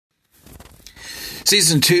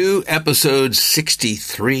Season 2, episode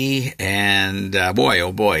 63, and boy,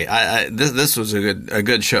 oh boy, this was a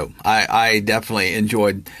good show. I definitely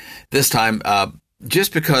enjoyed this time,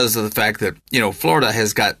 just because of the fact that, Florida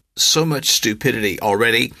has got so much stupidity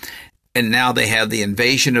already, and now they have the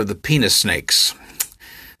invasion of the penis snakes.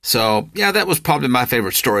 So, yeah, that was probably my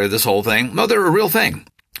favorite story of this whole thing. No, they're a real thing.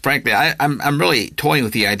 Frankly, I'm really toying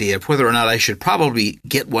with the idea of whether or not I should probably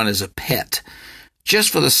get one as a pet, just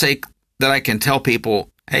for the sake that I can tell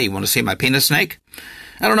people, hey, you want to see my penis snake?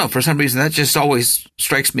 I don't know. For some reason, that just always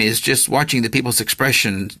strikes me as just watching the people's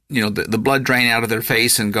expression, the blood drain out of their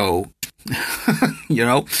face and go,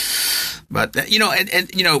 But,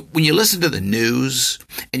 when you listen to the news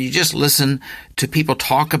and you just listen to people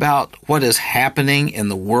talk about what is happening in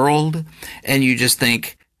the world, and you just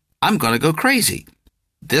think, I'm going to go crazy.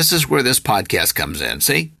 This is where this podcast comes in.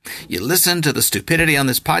 See, you listen to the stupidity on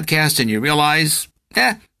this podcast and you realize,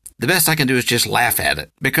 the best I can do is just laugh at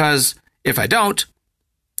it, because if I don't,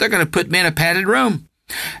 they're going to put me in a padded room.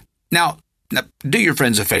 Now, do your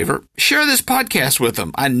friends a favor. Share this podcast with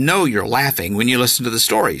them. I know you're laughing when you listen to the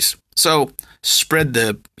stories. So spread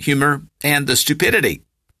the humor and the stupidity.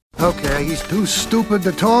 Okay, he's too stupid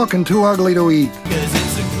to talk and too ugly to eat. 'Cause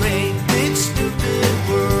it's a great, big, stupid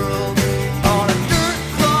world on a dirt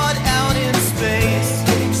clod out in space,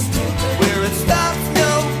 where it stops,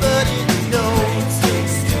 nobody knows.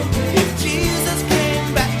 If Jesus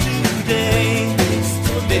came back today,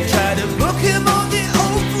 they'd try to book him on the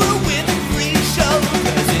Oprah Winfrey Show.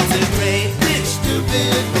 'Cause it's a great, big,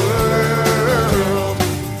 stupid world.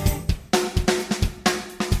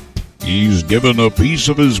 He's given a piece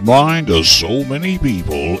of his mind to so many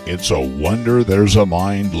people, it's a wonder there's a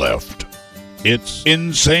mind left. It's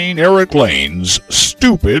Insane Eric Lane's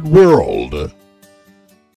Stupid World.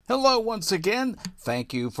 Hello once again.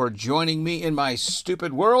 Thank you for joining me in my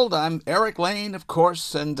stupid world. I'm Eric Lane, of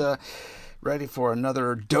course, and ready for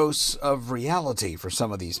another dose of reality for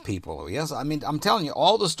some of these people. Yes, I mean, I'm telling you,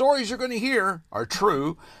 all the stories you're going to hear are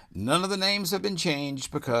true. None of the names have been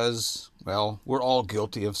changed because, well, we're all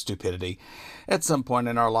guilty of stupidity at some point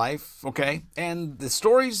in our life, okay? And the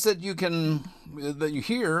stories that you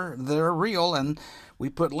hear, they're real, and we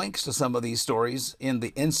put links to some of these stories in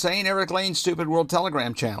the Insane Eric Lane Stupid World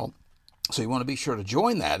Telegram channel. So you want to be sure to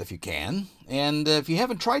join that if you can. And if you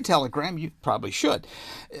haven't tried Telegram, you probably should.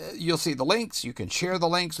 You'll see the links. You can share the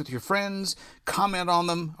links with your friends, comment on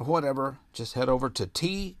them, whatever. Just head over to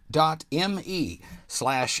t.me/insane,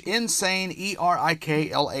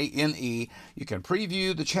 ERIKLANE. You can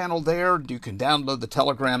preview the channel there. You can download the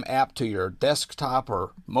Telegram app to your desktop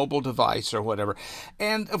or mobile device or whatever.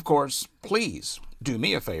 And, of course, please do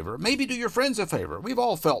me a favor. Maybe do your friends a favor. We've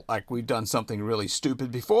all felt like we've done something really stupid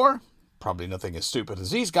before. Probably nothing as stupid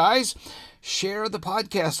as these guys. Share the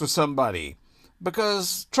podcast with somebody.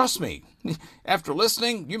 Because, trust me, after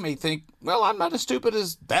listening, you may think, well, I'm not as stupid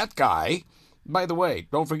as that guy. By the way,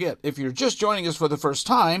 don't forget, if you're just joining us for the first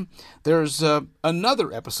time, there's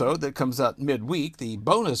another episode that comes out midweek, the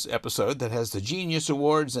bonus episode that has the Genius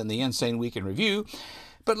Awards and the Insane Week in Review.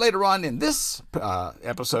 But later on in this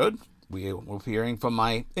episode, we will be hearing from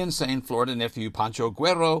my insane Florida nephew, Pancho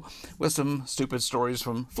Guerrero, with some stupid stories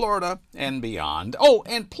from Florida and beyond. Oh,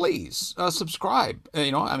 and please subscribe.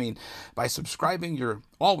 By subscribing, you're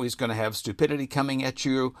always going to have stupidity coming at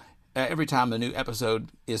you every time a new episode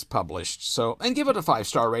is published. So, and give it a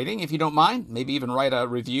 5-star rating if you don't mind. Maybe even write a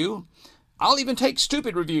review. I'll even take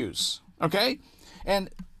stupid reviews, okay? And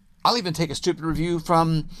I'll even take a stupid review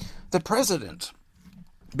from the president.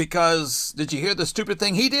 Because, did you hear the stupid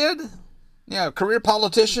thing he did? Yeah, career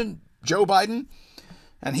politician, Joe Biden.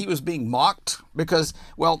 And he was being mocked because,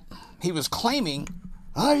 well, he was claiming,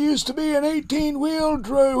 I used to be an 18-wheeler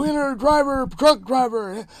driver, truck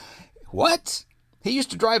driver. What? He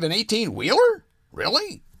used to drive an 18-wheeler?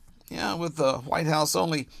 Really? Yeah, with the White House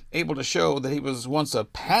only able to show that he was once a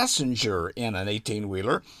passenger in an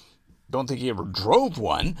 18-wheeler. Don't think he ever drove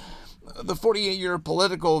one. The 48-year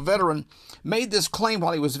political veteran made this claim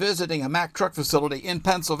while he was visiting a Mack truck facility in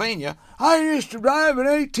Pennsylvania. I used to drive an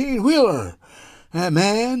 18-wheeler.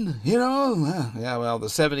 Man, Yeah, well, the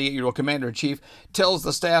 78-year-old commander-in-chief tells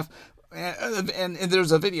the staff, and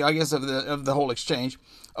there's a video, I guess, of the whole exchange.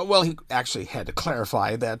 Well, he actually had to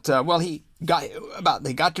clarify that, he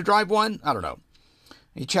got to drive one? I don't know.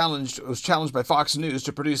 He was challenged by Fox News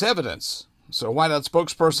to produce evidence. So a White House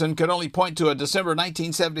spokesperson could only point to a December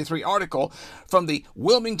 1973 article from the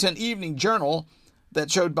Wilmington Evening Journal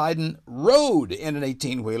that showed Biden rode in an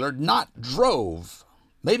 18-wheeler, not drove.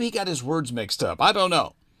 Maybe he got his words mixed up. I don't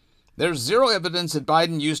know. There's zero evidence that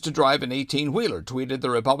Biden used to drive an 18-wheeler, tweeted the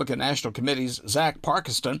Republican National Committee's Zach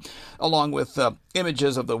Parkinson, along with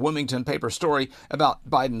images of the Wilmington paper story about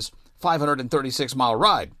Biden's 536-mile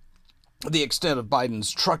ride. The extent of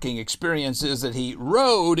Biden's trucking experience is that he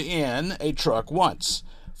rode in a truck once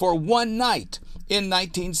for one night in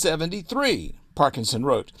 1973, Parkinson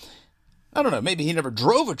wrote. I don't know, maybe he never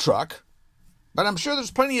drove a truck, but I'm sure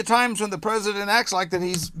there's plenty of times when the president acts like that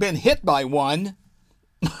he's been hit by one.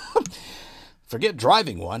 Forget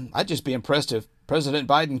driving one. I'd just be impressed if President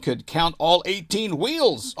Biden could count all 18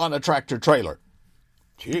 wheels on a tractor trailer.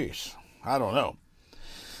 Jeez, I don't know.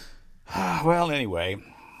 Well, anyway.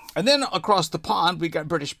 And then across the pond, we got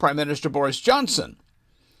British Prime Minister Boris Johnson.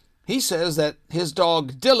 He says that his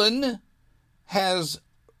dog Dylan has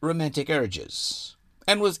romantic urges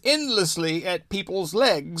and was endlessly at people's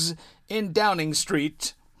legs in Downing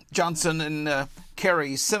Street. Johnson and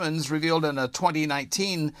Carrie Simmons revealed in a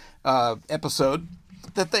 2019 episode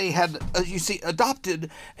that they had,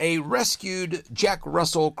 adopted a rescued Jack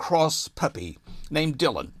Russell Cross puppy named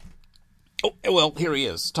Dylan. Oh, well, here he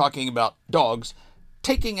is talking about dogs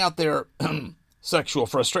taking out their sexual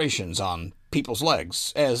frustrations on people's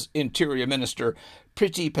legs, as Interior Minister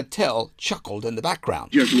Priti Patel chuckled in the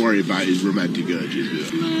background. You have to worry about his romantic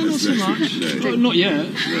urges. No, not so much. No. Not yet.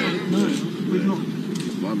 No, we've not.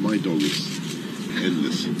 My dog is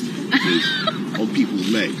endless. He's on people's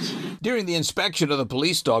legs. During the inspection of the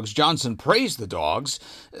police dogs, Johnson praised the dogs.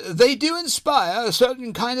 They do inspire a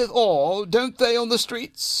certain kind of awe, don't they, on the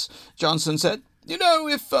streets? Johnson said. You know,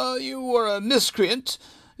 if you were a miscreant,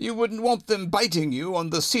 you wouldn't want them biting you on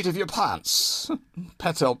the seat of your pants.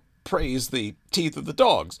 Patel praised the teeth of the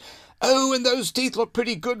dogs. Oh, and those teeth look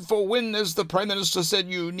pretty good for when, as the Prime Minister said,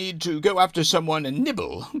 you need to go after someone and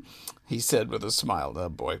nibble, he said with a smile. Oh,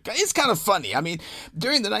 boy. It's kind of funny. I mean,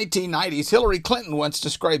 during the 1990s, Hillary Clinton once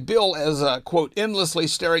described Bill as, quote, endlessly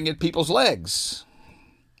staring at people's legs.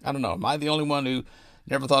 I don't know. Am I the only one who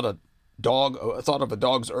never thought of a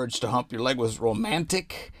dog's urge to hump your leg was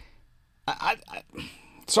romantic?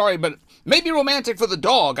 Sorry, but maybe romantic for the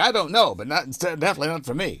dog. I don't know, but definitely not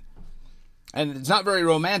for me. And it's not very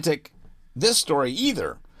romantic, this story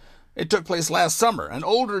either. It took place last summer. An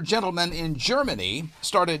older gentleman in Germany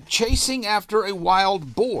started chasing after a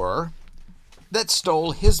wild boar that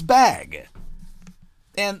stole his bag.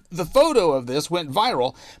 And the photo of this went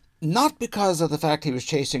viral, not because of the fact he was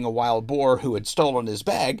chasing a wild boar who had stolen his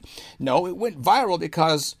bag. No, it went viral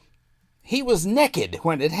because he was naked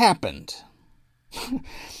when it happened.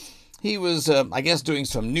 He was, I guess, doing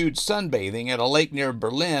some nude sunbathing at a lake near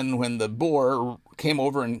Berlin when the boar came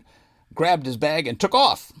over and grabbed his bag and took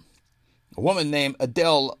off. A woman named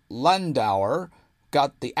Adele Landauer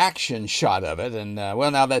got the action shot of it, and,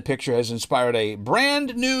 now that picture has inspired a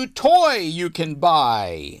brand new toy you can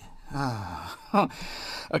buy.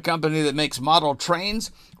 A company that makes model trains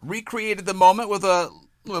recreated the moment with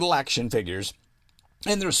little action figures,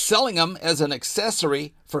 and they're selling them as an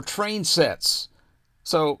accessory for train sets.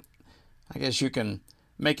 So I guess you can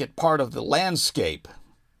make it part of the landscape.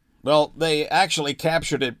 Well, they actually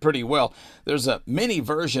captured it pretty well. There's a mini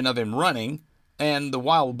version of him running, and the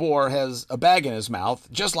wild boar has a bag in his mouth,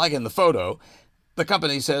 just like in the photo. The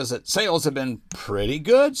company says that sales have been pretty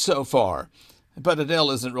good so far, but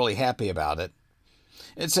Adele isn't really happy about it.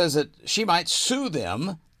 It says that she might sue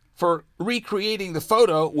them for recreating the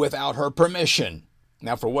photo without her permission.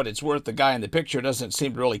 Now, for what it's worth, the guy in the picture doesn't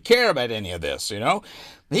seem to really care about any of this, you know?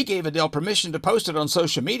 He gave Adele permission to post it on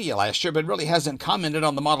social media last year, but really hasn't commented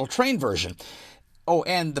on the model train version. Oh,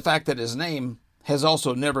 and the fact that his name has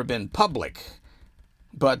also never been public.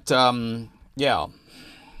 But, yeah.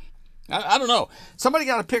 I don't know. Somebody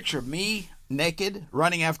got a picture of me naked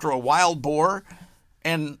running after a wild boar,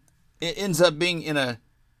 and it ends up being in a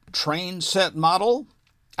train set model.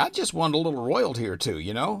 I just want a little royalty or two,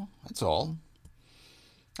 you know? That's all.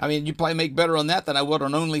 I mean, you'd probably make better on that than I would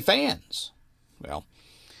on OnlyFans.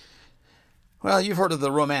 Well, you've heard of the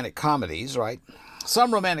romantic comedies, right?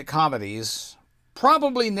 Some romantic comedies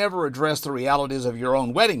probably never address the realities of your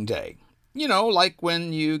own wedding day. You know, like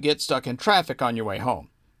when you get stuck in traffic on your way home,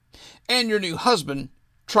 and your new husband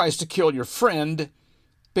tries to kill your friend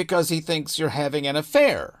because he thinks you're having an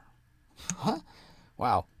affair. Huh?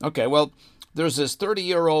 Wow. Okay, well, there's this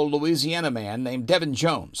 30-year-old Louisiana man named Devin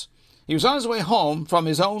Jones. He was on his way home from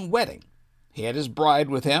his own wedding. He had his bride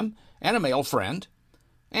with him and a male friend,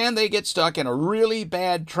 and they get stuck in a really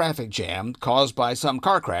bad traffic jam caused by some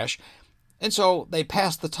car crash, and so they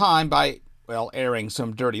pass the time by, airing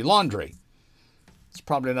some dirty laundry. It's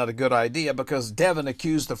probably not a good idea because Devin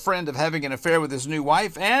accused the friend of having an affair with his new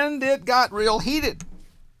wife, and it got real heated.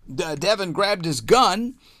 Devin grabbed his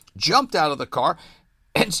gun jumped out of the car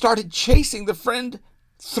and started chasing the friend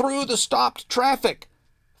through the stopped traffic,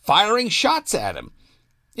 firing shots at him.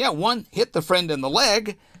 Yeah, one hit the friend in the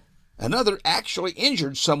leg. Another actually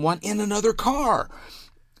injured someone in another car.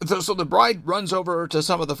 So the bride runs over to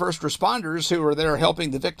some of the first responders who were there helping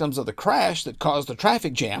the victims of the crash that caused the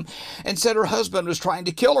traffic jam and said her husband was trying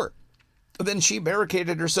to kill her. Then she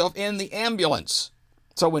barricaded herself in the ambulance.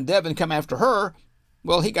 So when Devin come after her,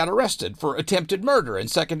 well, he got arrested for attempted murder and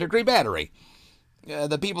second-degree battery.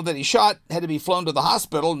 The people that he shot had to be flown to the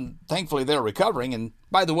hospital, and thankfully they're recovering. And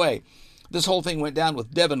by the way, this whole thing went down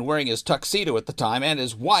with Devin wearing his tuxedo at the time and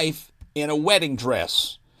his wife in a wedding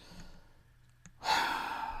dress.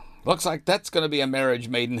 Looks like that's going to be a marriage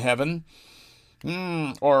made in heaven.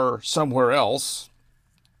 Or somewhere else.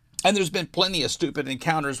 And there's been plenty of stupid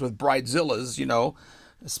encounters with bridezillas, you know.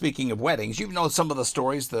 Speaking of weddings, you know some of the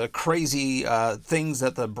stories, the crazy things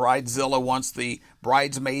that the bridezilla wants the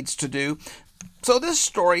bridesmaids to do. So this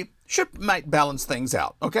story might balance things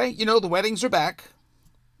out, okay? You know, the weddings are back,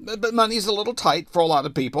 but money's a little tight for a lot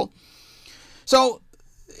of people. So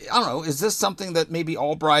I don't know, is this something that maybe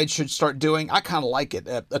all brides should start doing? I kind of like it.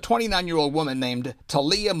 A 29-year-old woman named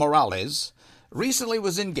Talia Morales recently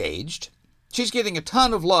was engaged. She's getting a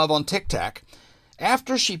ton of love on TikTok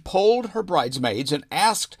after she polled her bridesmaids and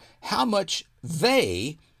asked how much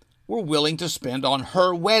they were willing to spend on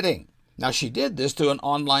her wedding. Now, she did this through an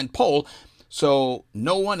online poll, so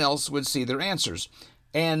no one else would see their answers.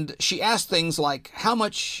 And she asked things like how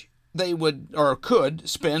much they would or could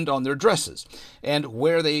spend on their dresses, and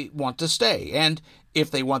where they want to stay, and if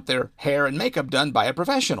they want their hair and makeup done by a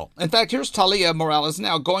professional. In fact, here's Talia Morales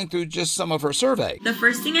now going through just some of her survey. The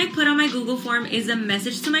first thing I put on my Google form is a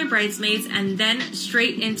message to my bridesmaids and then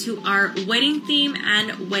straight into our wedding theme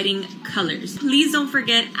and wedding colors. Please don't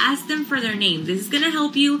forget, ask them for their name. This is going to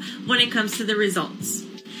help you when it comes to the results.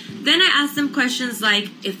 Then I asked them questions like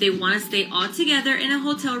if they want to stay all together in a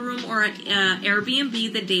hotel room or an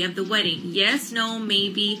Airbnb the day of the wedding. Yes, no,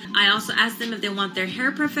 maybe. I also asked them if they want their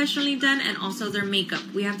hair professionally done and also their makeup.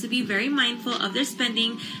 We have to be very mindful of their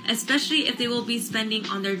spending, especially if they will be spending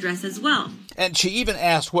on their dress as well. And she even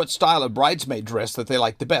asked what style of bridesmaid dress that they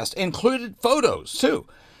like the best. Included photos, too.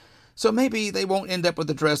 So maybe they won't end up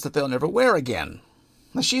with a dress that they'll never wear again.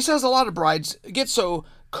 Now, she says a lot of brides get so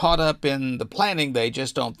caught up in the planning, they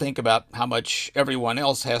just don't think about how much everyone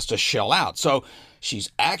else has to shell out. So she's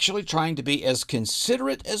actually trying to be as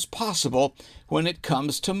considerate as possible when it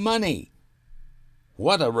comes to money.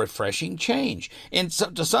 What a refreshing change. And so,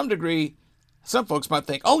 to some degree, some folks might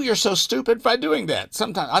think, oh, you're so stupid by doing that.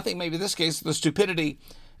 Sometimes I think maybe in this case the stupidity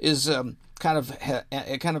is kind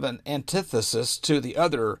of an antithesis to the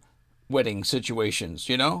other wedding situations,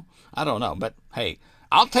 you know? I don't know, but hey,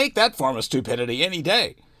 I'll take that form of stupidity any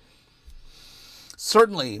day.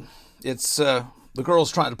 Certainly, it's the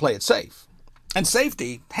girls trying to play it safe. And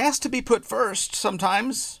safety has to be put first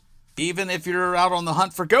sometimes, even if you're out on the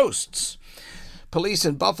hunt for ghosts. Police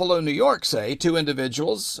in Buffalo, New York say two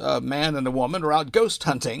individuals, a man and a woman, are out ghost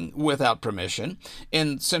hunting without permission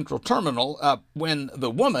in Central Terminal when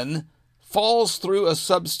the woman falls through a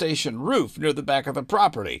substation roof near the back of the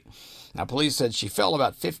property. Now, police said she fell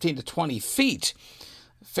about 15 to 20 feet.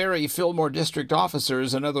 Ferry Fillmore district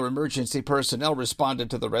officers and other emergency personnel responded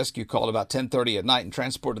to the rescue call about 10:30 at night and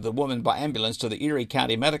transported the woman by ambulance to the Erie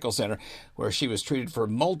County Medical Center, where she was treated for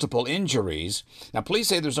multiple injuries. Now, police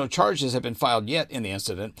say there's no charges have been filed yet in the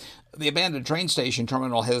incident. The abandoned train station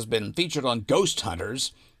terminal has been featured on Ghost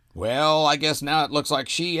Hunters. Well, I guess now it looks like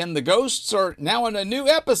she and the ghosts are now in a new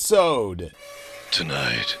episode.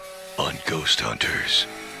 Tonight on Ghost Hunters.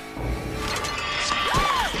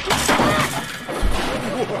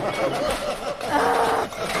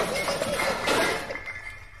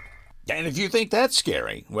 And if you think that's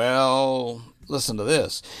scary, well, listen to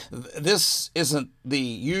this. This isn't the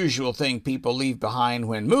usual thing people leave behind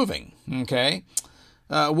when moving, okay?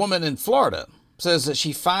 A woman in Florida says that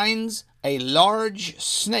she finds a large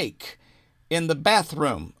snake in the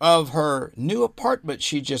bathroom of her new apartment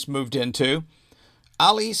she just moved into.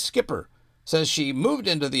 Ali Skipper says she moved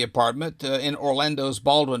into the apartment in Orlando's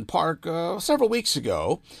Baldwin Park several weeks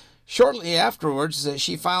ago. Shortly afterwards,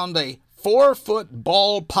 she found a 4-foot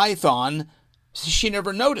ball python she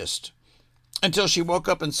never noticed until she woke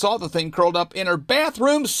up and saw the thing curled up in her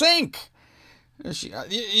bathroom sink.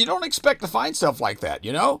 You don't expect to find stuff like that,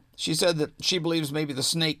 you know? She said that she believes maybe the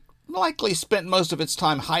snake likely spent most of its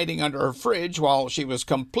time hiding under her fridge while she was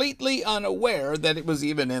completely unaware that it was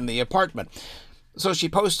even in the apartment. So she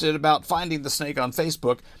posted about finding the snake on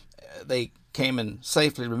Facebook. They came and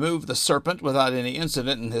safely removed the serpent without any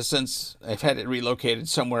incident and has since they've had it relocated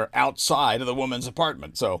somewhere outside of the woman's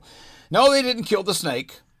apartment. So, no, they didn't kill the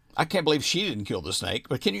snake. I can't believe she didn't kill the snake,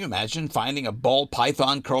 but can you imagine finding a ball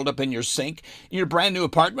python curled up in your sink in your brand new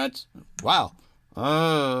apartment? Wow.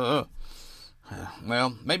 Well,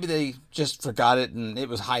 maybe they just forgot it and it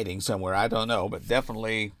was hiding somewhere. I don't know, but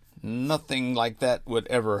definitely nothing like that would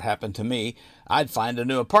ever happen to me. I'd find a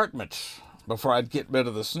new apartment before I'd get rid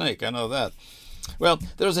of the snake. I know that. Well,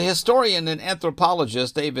 there's a historian and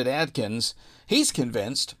anthropologist, David Adkins. He's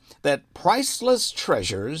convinced that priceless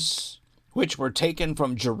treasures, which were taken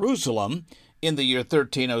from Jerusalem in the year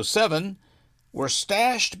 1307, were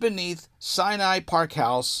stashed beneath Sinai Park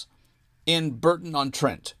House in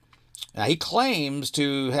Burton-on-Trent. Now, he claims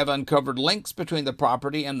to have uncovered links between the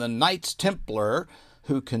property and the Knights Templar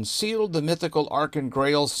who concealed the mythical Ark and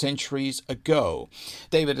Grail centuries ago.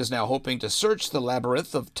 David is now hoping to search the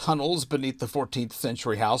labyrinth of tunnels beneath the 14th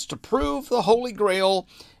century house to prove the Holy Grail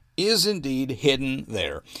is indeed hidden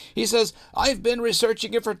there. He says, I've been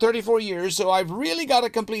researching it for 34 years, so I've really got a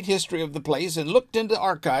complete history of the place and looked into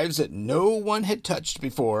archives that no one had touched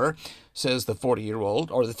before, says the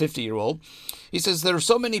 40-year-old or the 50-year-old. He says there are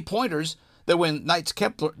so many pointers that when Knights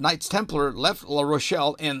Templar left La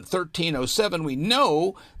Rochelle in 1307, we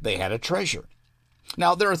know they had a treasure.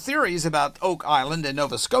 Now, there are theories about Oak Island in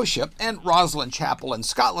Nova Scotia and Roslin Chapel in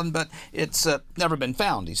Scotland, but it's never been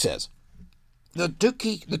found, he says. The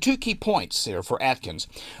two key points here for Atkins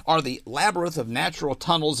are the labyrinth of natural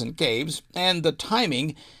tunnels and caves and the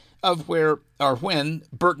timing of when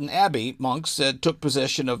Burton Abbey monks took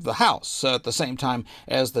possession of the house at the same time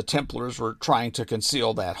as the Templars were trying to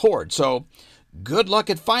conceal that hoard. So, good luck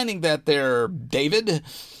at finding that there, David.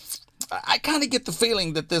 I kind of get the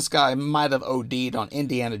feeling that this guy might have OD'd on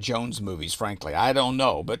Indiana Jones movies, frankly. I don't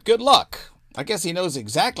know, but good luck. I guess he knows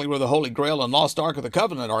exactly where the Holy Grail and Lost Ark of the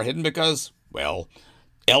Covenant are hidden because, well,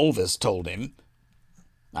 Elvis told him.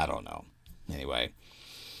 I don't know. Anyway,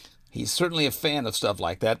 he's certainly a fan of stuff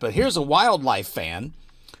like that, but here's a wildlife fan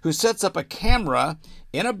who sets up a camera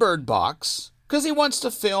in a bird box because he wants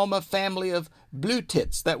to film a family of blue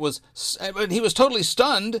tits. He was totally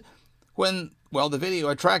stunned when, well, the video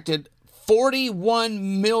attracted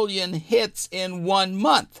 41 million hits in 1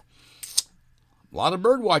 month. A lot of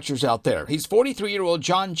bird watchers out there. He's 43-year-old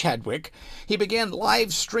John Chadwick. He began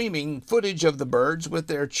live streaming footage of the birds with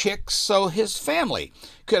their chicks so his family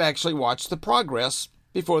could actually watch the progress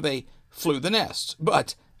before they flew the nest.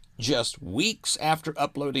 But just weeks after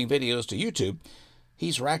uploading videos to YouTube,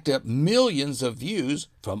 he's racked up millions of views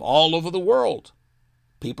from all over the world.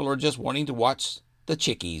 People are just wanting to watch the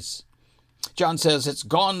chickies. John says it's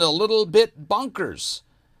gone a little bit bonkers.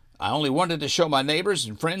 I only wanted to show my neighbors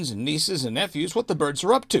and friends and nieces and nephews what the birds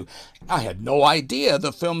are up to. I had no idea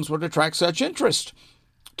the films would attract such interest.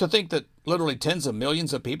 To think that literally tens of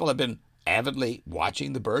millions of people have been avidly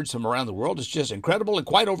watching the birds from around the world is just incredible and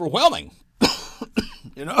quite overwhelming.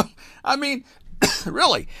 You know, I mean,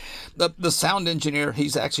 really. The sound engineer,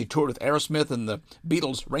 he's actually toured with Aerosmith and the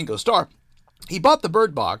Beatles' Ringo Starr. He bought the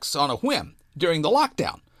bird box on a whim during the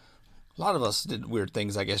lockdown. A lot of us did weird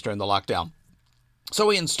things, I guess, during the lockdown. So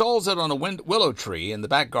he installs it on a willow tree in the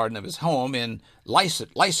back garden of his home in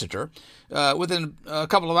Leicester. Within a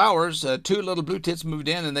couple of hours, 2 little blue tits moved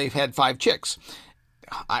in and they've had 5 chicks.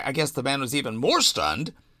 I guess the man was even more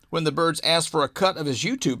stunned when the birds asked for a cut of his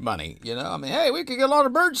YouTube money. You know, I mean, hey, we could get a lot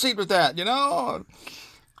of bird seed with that, you know.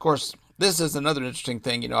 Of course, this is another interesting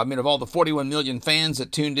thing, you know. I mean, of all the 41 million fans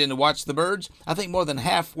that tuned in to watch the birds, I think more than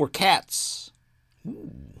half were cats.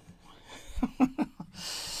 Ooh.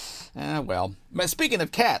 Well, speaking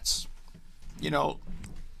of cats, you know,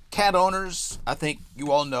 cat owners, I think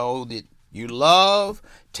you all know that you love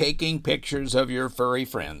taking pictures of your furry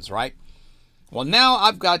friends, right? Well, now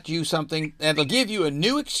I've got you something that'll give you a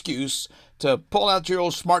new excuse to pull out your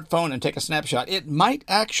old smartphone and take a snapshot. It might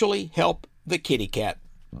actually help the kitty cat.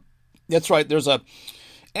 That's right, there's a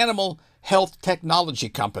animal health technology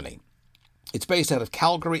company. It's based out of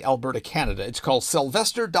Calgary, Alberta, Canada. It's called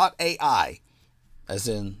Sylvester.ai. As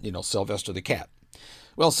in, you know, Sylvester the cat.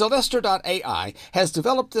 Well, Sylvester.ai has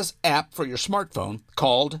developed this app for your smartphone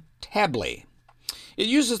called Tably. It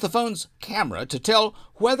uses the phone's camera to tell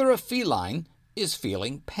whether a feline is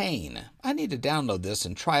feeling pain. I need to download this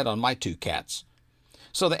and try it on my 2 cats.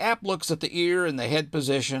 So the app looks at the ear and the head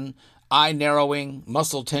position, eye narrowing,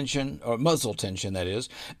 muzzle tension, that is,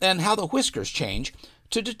 and how the whiskers change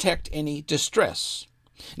to detect any distress.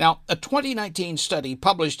 Now, a 2019 study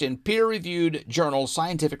published in peer-reviewed journal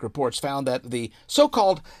Scientific Reports found that the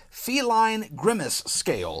so-called Feline Grimace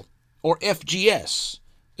Scale, or FGS,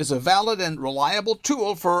 is a valid and reliable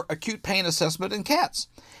tool for acute pain assessment in cats.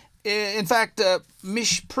 In fact,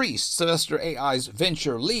 Mish Priest, Sylvester AI's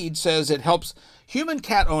venture lead, says it helps human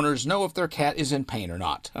cat owners know if their cat is in pain or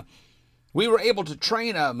not. We were able to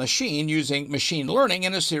train a machine using machine learning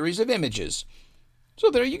in a series of images. So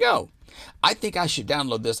there you go. I think I should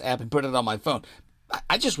download this app and put it on my phone.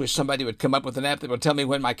 I just wish somebody would come up with an app that would tell me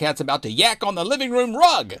when my cat's about to yak on the living room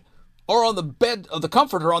rug or on the bed, or the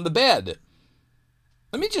comforter on the bed.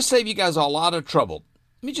 Let me just save you guys a lot of trouble.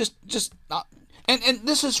 Let me just and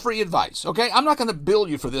this is free advice, okay? I'm not going to bill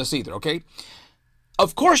you for this either, okay?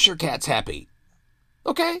 Of course your cat's happy,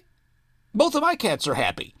 okay? Both of my cats are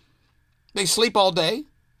happy. They sleep all day,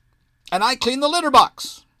 and I clean the litter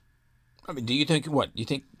box. I mean, do you think what? You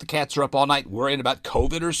think the cats are up all night worrying about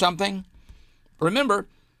COVID or something? Remember,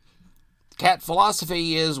 cat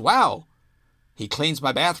philosophy is, wow, he cleans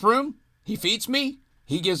my bathroom, he feeds me,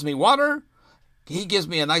 he gives me water, he gives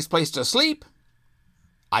me a nice place to sleep.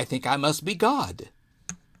 I think I must be God.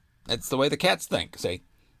 That's the way the cats think, see?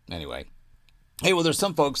 Anyway. Hey, well, there's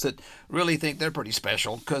some folks that really think they're pretty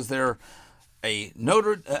special because they're a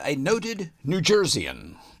noted New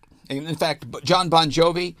Jerseyan. In fact, John Bon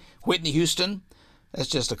Jovi, Whitney Houston, that's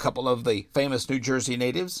just a couple of the famous New Jersey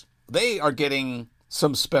natives. They are getting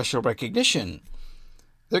some special recognition.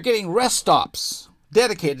 They're getting rest stops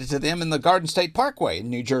dedicated to them in the Garden State Parkway in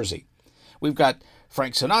New Jersey. We've got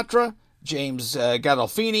Frank Sinatra, James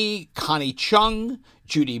Gandolfini, Connie Chung,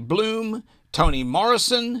 Judy Blume, Toni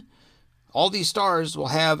Morrison. All these stars will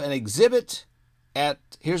have an exhibit at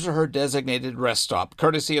his or her designated rest stop,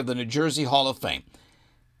 courtesy of the New Jersey Hall of Fame.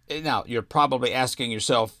 Now, you're probably asking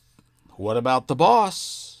yourself, what about the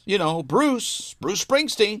boss? You know, Bruce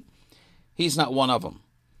Springsteen. He's not one of them.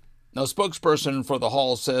 No, spokesperson for the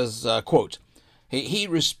hall says, quote, he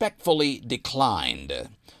respectfully declined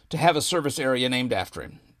to have a service area named after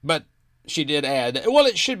him. But she did add, well,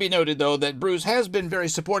 it should be noted, though, that Bruce has been very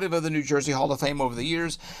supportive of the New Jersey Hall of Fame over the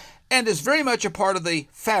years and is very much a part of the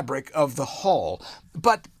fabric of the hall.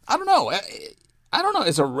 But I don't know.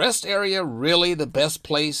 Is a rest area really the best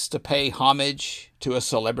place to pay homage to a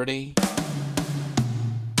celebrity?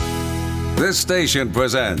 This station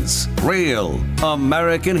presents Real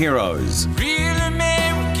American Heroes. Real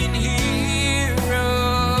American heroes.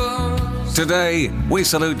 Today, we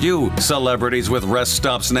salute you, celebrities with rest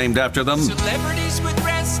stops named after them. Celebrities with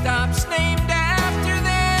rest stops named after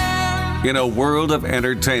them. In a world of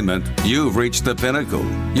entertainment, you've reached the pinnacle.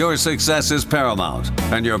 Your success is paramount,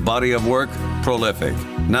 and your body of work prolific.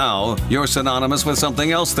 Now, you're synonymous with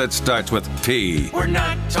something else that starts with P. We're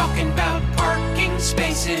not talking about parking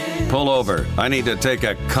spaces. Pull over. I need to take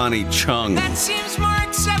a Connie Chung. That seems more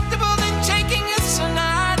acceptable than taking a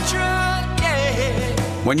Sinatra,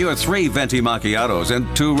 yeah. When you're 3 venti macchiatos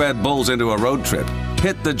and 2 Red Bulls into a road trip,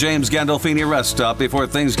 hit the James Gandolfini rest stop before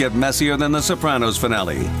things get messier than the Sopranos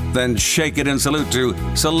finale. Then shake it in salute to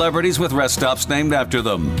celebrities with rest stops named after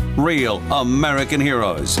them. Real American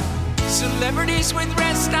heroes. Celebrities with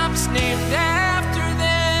rest stops named after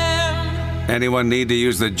them. Anyone need to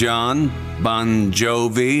use the John Bon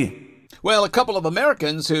Jovi? Well, a couple of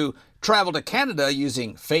Americans who traveled to Canada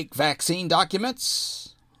using fake vaccine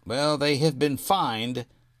documents, well, they have been fined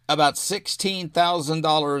about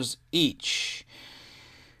 $16,000 each.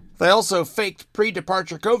 They also faked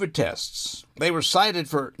pre-departure COVID tests. They were cited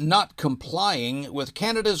for not complying with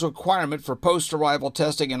Canada's requirement for post-arrival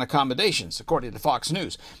testing and accommodations, according to Fox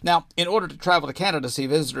News. Now, in order to travel to Canada,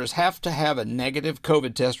 visitors have to have a negative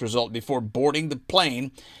COVID test result before boarding the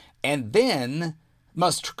plane, and then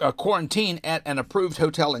must quarantine at an approved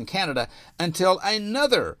hotel in Canada until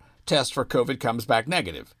another test for COVID comes back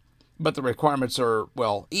negative. But the requirements are,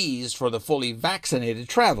 well, eased for the fully vaccinated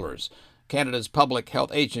travelers. Canada's Public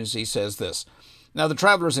Health Agency says this. Now, the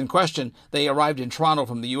travelers in question, they arrived in Toronto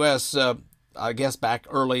from the U.S., I guess back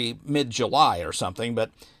early mid-July or something,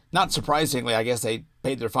 but not surprisingly, I guess they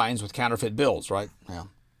paid their fines with counterfeit bills, right? Yeah,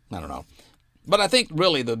 I don't know. But I think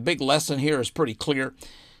really the big lesson here is pretty clear.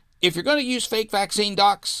 If you're going to use fake vaccine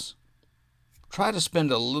docs, try to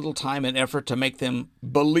spend a little time and effort to make them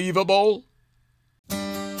believable.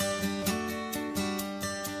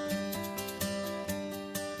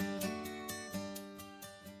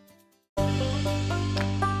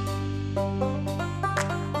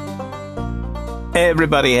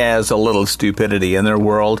 Everybody has a little stupidity in their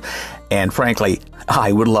world, and frankly,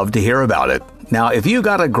 I would love to hear about it. Now, if you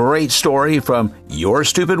got a great story from your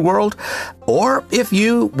stupid world, or if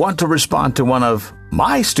you want to respond to one of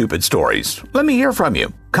my stupid stories, let me hear from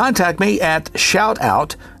you. Contact me at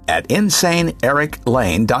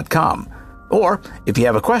shoutout@insaneericlane.com. Or if you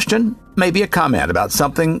have a question, maybe a comment about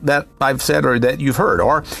something that I've said or that you've heard,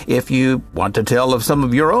 or if you want to tell of some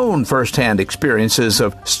of your own firsthand experiences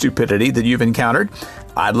of stupidity that you've encountered,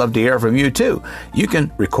 I'd love to hear from you too. You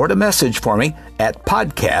can record a message for me at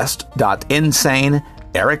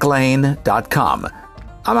podcast.insaneericlane.com.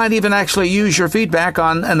 I might even actually use your feedback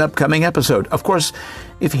on an upcoming episode. Of course,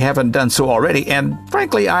 if you haven't done so already, and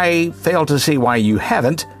frankly, I fail to see why you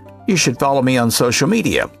haven't, you should follow me on social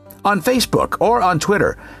media, on Facebook or on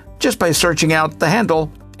Twitter, just by searching out the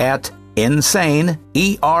handle at Insane,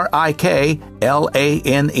 ERIKLANE.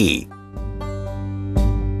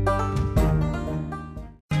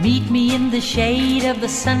 Meet me in the shade of the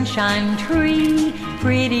sunshine tree,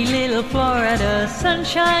 pretty little Florida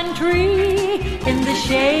sunshine tree, in the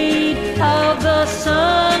shade of the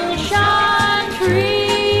sunshine tree.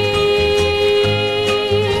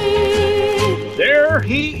 There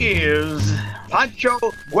he is, Pancho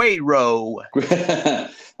Guerrero. Yeah,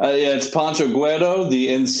 it's Pancho Guerrero,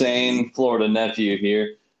 the insane Florida nephew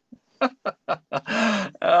here.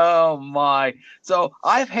 Oh my. So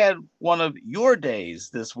I've had one of your days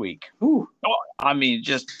this week. Ooh. Oh, I mean,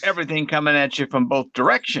 just everything coming at you from both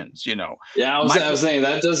directions, you know. Yeah, I was saying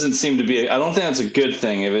that doesn't seem to be, I don't think that's a good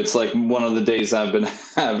thing if it's like one of the days I've been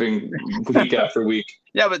having week after week.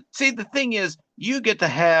 Yeah, but see, the thing is, you get to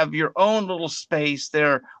have your own little space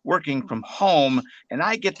there working from home, and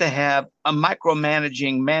I get to have a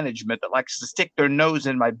micromanaging management that likes to stick their nose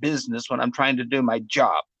in my business when I'm trying to do my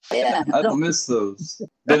job. Yeah, I don't miss those.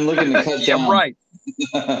 Been looking to cut down. Yeah, right.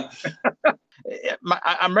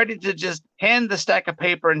 I'm ready to just hand the stack of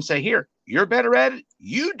paper and say, here, you're better at it.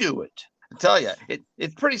 You do it. I tell you,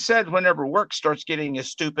 it's pretty sad whenever work starts getting as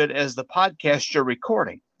stupid as the podcast you're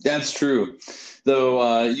recording. That's true.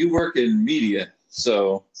 Though you work in media,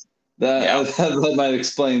 so that might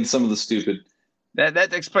explain some of the stupid.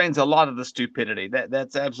 That explains a lot of the stupidity.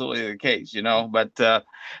 That's absolutely the case, you know. But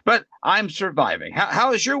I'm surviving.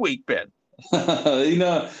 How has your week been? You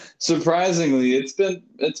know, surprisingly, it's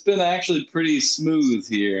been actually pretty smooth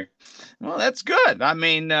here. Well, that's good. I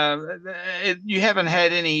mean, you haven't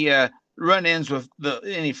had any run-ins with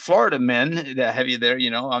any Florida men, have you there? You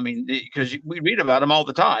know, I mean, because we read about them all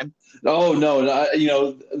the time. Oh no, you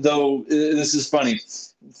know, though this is funny.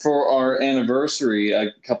 For our anniversary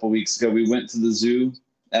a couple weeks ago, we went to the zoo,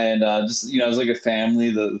 and just, you know, it was like a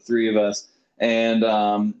family, the three of us. And,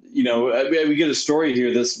 you know, we get a story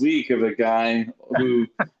here this week of a guy who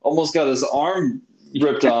almost got his arm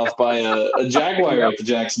ripped off by a jaguar at the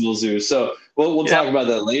Jacksonville Zoo. So we'll talk about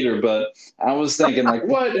that later. But I was thinking, like,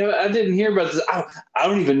 what? I didn't hear about this. I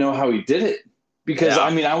don't even know how he did it, because,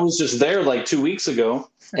 I mean, I was just there like 2 weeks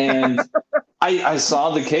ago, and I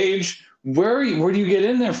saw the cage. Where do you get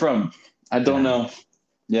in there from? I don't know.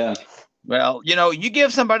 Yeah. Well, you know, you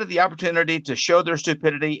give somebody the opportunity to show their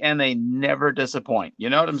stupidity, and they never disappoint.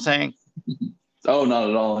 You know what I'm saying? Oh, not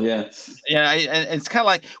at all. Yeah. Yeah. And it's kind of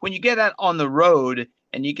like when you get out on the road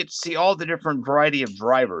and you get to see all the different variety of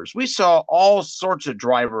drivers. We saw all sorts of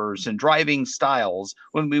drivers and driving styles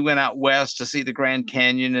when we went out west to see the Grand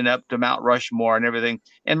Canyon and up to Mount Rushmore and everything.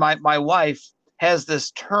 And my wife has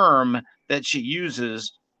this term that she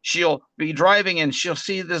uses. She'll be driving and she'll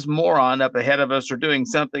see this moron up ahead of us or doing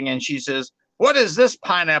something, and she says, "What is this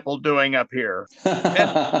pineapple doing up here?"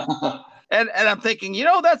 And I'm thinking, you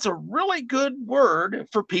know, that's a really good word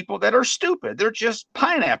for people that are stupid. They're just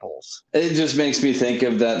pineapples. It just makes me think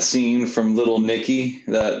of that scene from Little Nicky,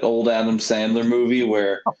 that old Adam Sandler movie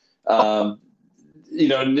where, you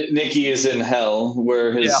know, Nicky is in hell,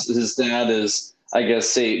 where his dad is, I guess,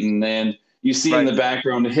 Satan. And you see in the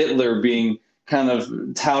background Hitler being kind of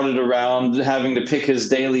touted around, having to pick his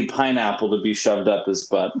daily pineapple to be shoved up his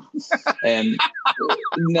butt. And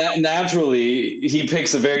naturally, he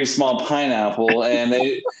picks a very small pineapple, and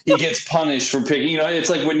he gets punished for picking. You know, it's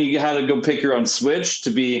like when you had to go pick your own switch to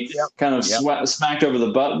be kind of smacked over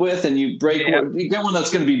the butt with, and you break you get one that's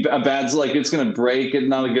going to be a bad, like it's going to break, and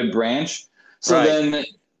not a good branch. So then,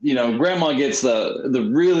 you know, Grandma gets the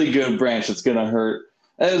really good branch that's going to hurt.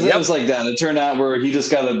 It was like that. It turned out where he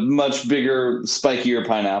just got a much bigger, spikier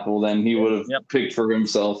pineapple than he would have picked for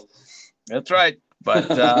himself. That's right.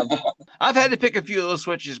 But I've had to pick a few of those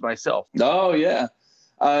switches myself. Oh, yeah.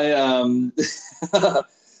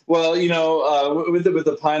 Well, you know, with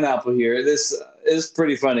the pineapple here, this is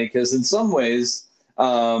pretty funny because in some ways,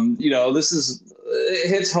 you know, it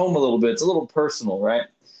hits home a little bit. It's a little personal, right?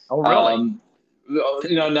 Oh, really?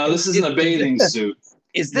 You know, now this isn't a bathing suit.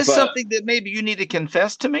 Is this something that maybe you need to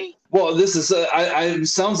confess to me? Well, this is. It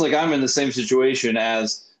sounds like I'm in the same situation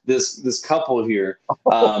as this couple here.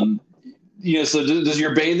 You know, so does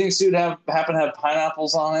your bathing suit happen to have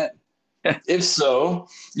pineapples on it? If so,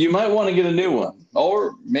 you might want to get a new one,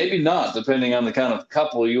 or maybe not, depending on the kind of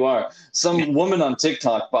couple you are. Some woman on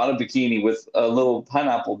TikTok bought a bikini with little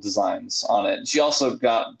pineapple designs on it. She also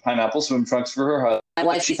got pineapple swim trunks for her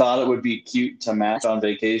husband. She thought it would be cute to match on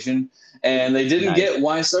vacation, and they didn't get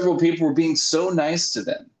why several people were being so nice to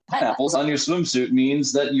them. Pineapples on your swimsuit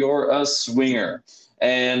means that you're a swinger,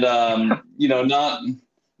 and not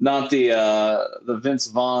the Vince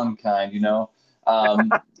Vaughn kind,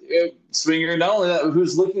 swinger, not only that,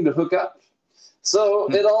 who's looking to hook up. So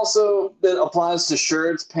it applies to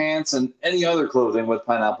shirts, pants, and any other clothing with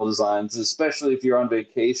pineapple designs, especially if you're on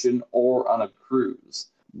vacation or on a cruise.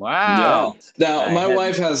 Wow. Yeah. Now, my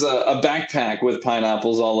wife has a backpack with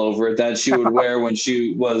pineapples all over it that she would wear when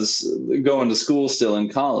she was going to school still in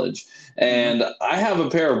college. And I have a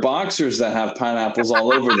pair of boxers that have pineapples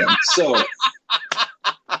all over them. So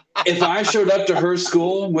if I showed up to her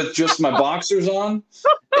school with just my boxers on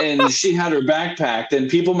and she had her backpack, then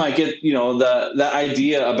people might get, the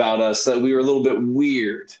idea about us that we were a little bit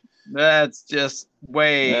weird. That's just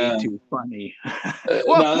way too funny.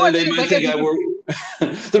 Well, they might think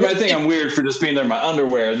they might think I'm weird for just being there in my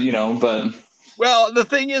underwear, but. Well, the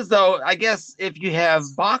thing is, though, I guess if you have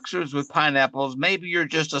boxers with pineapples, maybe you're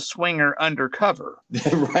just a swinger undercover.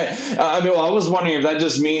 Right. I was wondering if that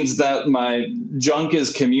just means that my junk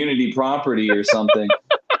is community property or something.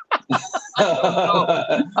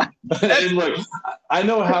 And look, I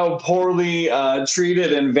know how poorly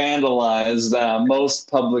treated and vandalized most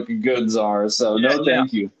public goods are, so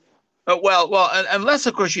thank you. Well, unless,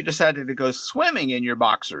 of course, you decided to go swimming in your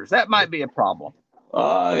boxers. That might be a problem.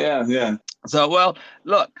 Yeah. So, well,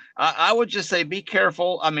 look, I would just say be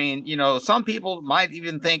careful. I mean, some people might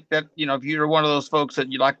even think that, if you're one of those folks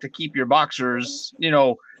that you like to keep your boxers,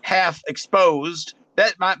 half exposed,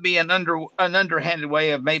 that might be an underhanded way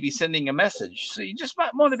of maybe sending a message. So you just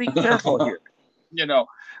might want to be careful here,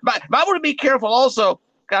 But I want to be careful also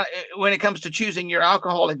when it comes to choosing your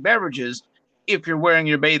alcoholic beverages. If you're wearing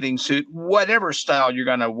your bathing suit, whatever style you're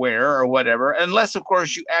going to wear or whatever, unless, of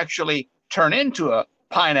course, you actually turn into a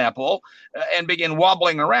pineapple and begin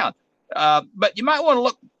wobbling around. But you might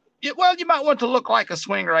want to look like a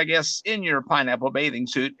swinger, I guess, in your pineapple bathing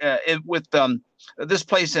suit with this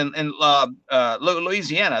place in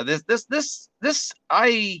Louisiana.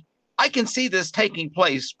 I can see this taking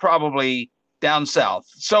place probably down south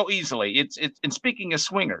so easily. It's and speaking of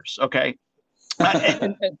swingers, okay.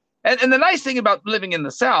 And the nice thing about living in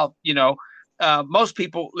the South, most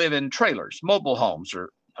people live in trailers, mobile homes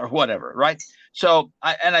or whatever, right? So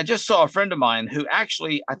I just saw a friend of mine who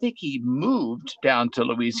actually, I think he moved down to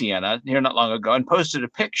Louisiana here not long ago and posted a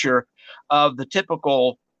picture of the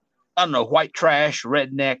typical, I don't know, white trash,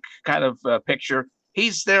 redneck kind of picture.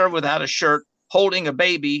 He's there without a shirt, holding a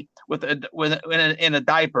baby in a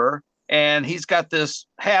diaper, and he's got this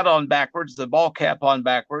hat on backwards, the ball cap on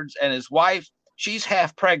backwards, and his wife, she's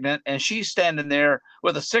half pregnant, and she's standing there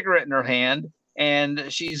with a cigarette in her hand, and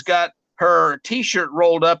she's got her T-shirt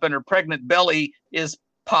rolled up and her pregnant belly is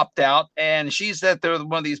popped out, and she's there with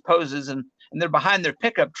one of these poses, and they're behind their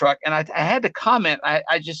pickup truck. And I had to comment.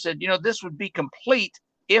 I just said, this would be complete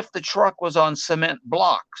if the truck was on cement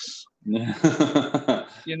blocks.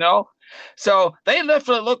 So they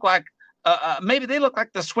definitely look like maybe they look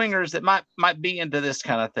like the swingers that might be into this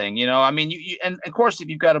kind of thing. I mean, and of course, if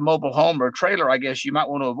you've got a mobile home or a trailer, I guess you might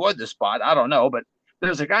want to avoid the spot. I don't know, but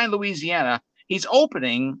there's a guy in Louisiana. He's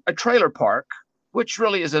opening a trailer park, which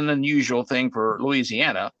really is an unusual thing for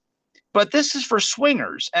Louisiana. But this is for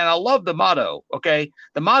swingers. And I love the motto. Okay.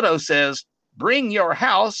 The motto says, bring your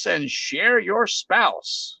house and share your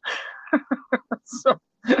spouse. So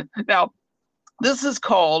now this is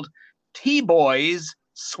called T-Boys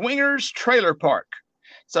Swingers Trailer Park.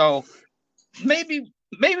 So maybe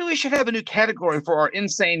we should have a new category for our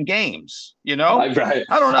insane games. Right.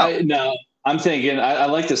 I don't know. I'm thinking, I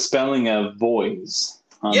like the spelling of boys.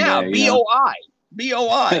 Yeah, B-O-I.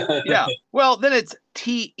 B-O-I. Yeah. Well, then it's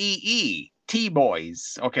T-E-E,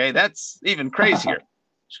 T-Boys. Okay, that's even crazier.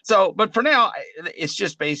 So, but for now, it's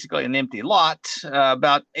just basically an empty lot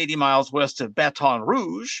about 80 miles west of Baton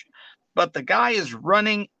Rouge. But the guy is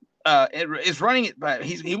running it.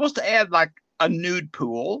 He wants to add like a nude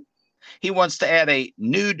pool. He wants to add a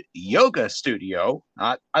nude yoga studio.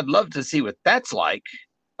 I'd love to see what that's like.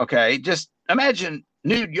 Okay, just imagine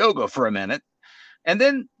nude yoga for a minute. And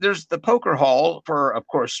then there's the poker hall for, of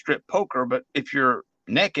course, strip poker. But if you're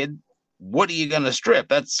naked, what are you going to strip?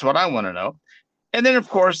 That's what I want to know. And then, of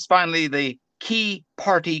course, finally, the Key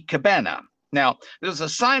Party Cabana. Now, there's a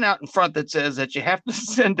sign out in front that says that you have to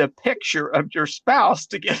send a picture of your spouse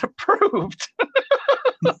to get approved.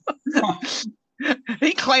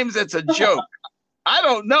 He claims it's a joke. I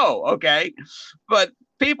don't know, okay? But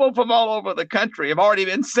people from all over the country have already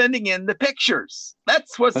been sending in the pictures.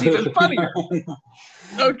 That's what's even funnier.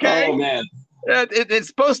 Okay? Oh, man. It's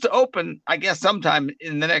supposed to open, I guess, sometime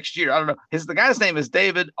in the next year. I don't know. The guy's name is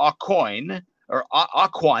David Aucoin, or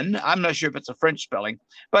Aucoin. I'm not sure if it's a French spelling,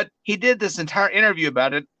 but he did this entire interview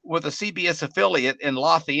about it with a CBS affiliate in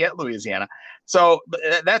Lafayette, Louisiana. So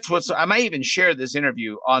that's I may even share this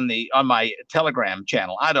interview on my Telegram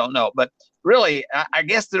channel. I don't know, but really, I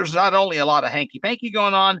guess there's not only a lot of hanky-panky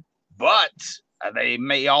going on, but they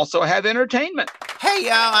may also have entertainment. Hey,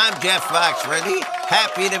 y'all, I'm Jeff Foxworthy.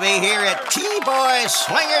 Happy to be here at T-Boy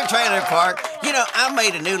Swinger Trailer Park. You know, I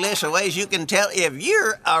made a new list of ways you can tell if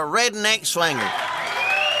you're a redneck swinger.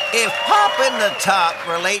 If popping the top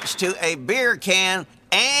relates to a beer can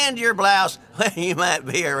and your blouse, well, you might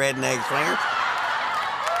be a redneck swinger.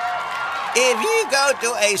 If you go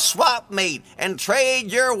to a swap meet and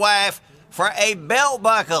trade your wife for a belt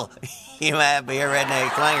buckle, you might be a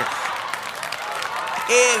redneck swinger.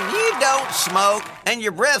 If you don't smoke and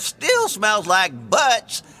your breath still smells like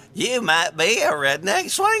butts, you might be a redneck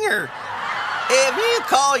swinger. If you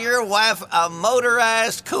call your wife a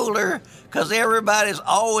motorized cooler because everybody's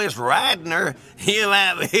always riding her, you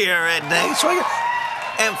might be a redneck swinger.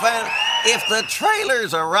 And finally, if the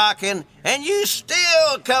trailers are rocking and you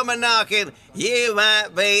still come a knocking, you might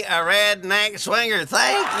be a redneck swinger.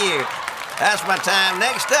 Thank you. That's my time.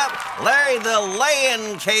 Next up, Larry the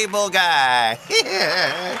Laying Cable Guy.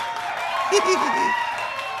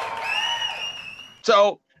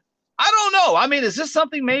 So, I don't know. I mean, is this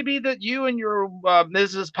something maybe that you and your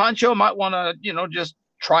Mrs. Pancho might want to, just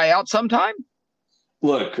try out sometime?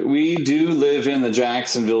 Look, we do live in the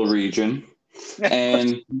Jacksonville region.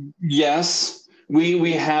 And yes,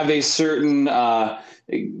 we have a certain,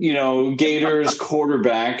 Gators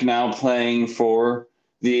quarterback now playing for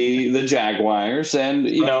the Jaguars, and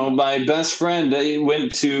my best friend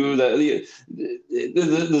went to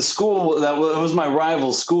the school that was my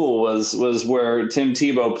rival school was where Tim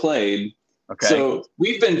Tebow played. Okay. So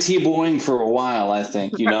we've been Tebowing for a while, I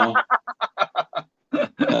think.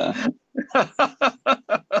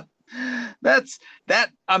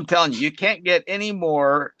 I'm telling you can't get any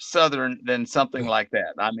more Southern than something like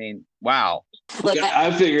that. I mean, wow.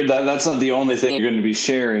 I figured that's not the only thing you're going to be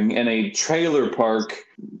sharing in a trailer park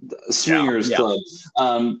swingers club.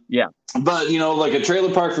 But like a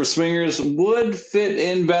trailer park for swingers would fit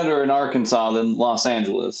in better in Arkansas than Los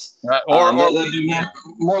Angeles. Or that'd be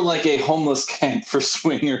more like a homeless camp for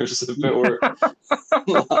swingers if it were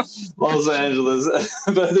Los Angeles.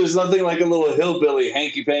 But there's nothing like a little hillbilly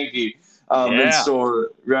hanky-panky in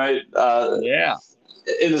store, right?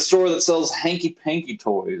 In a store that sells hanky-panky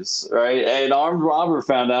toys, right? An armed robber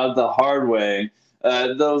found out the hard way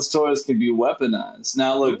those toys can be weaponized.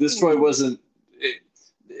 Now, look, this toy wasn't.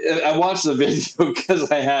 I watched the video because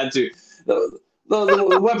I had to.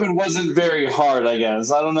 The weapon wasn't very hard, I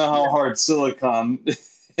guess. I don't know how hard silicone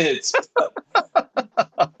is.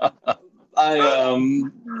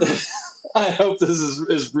 I hope this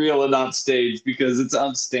is real and not staged because it's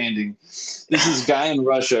outstanding. This is a guy in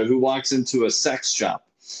Russia who walks into a sex shop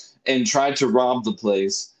and tried to rob the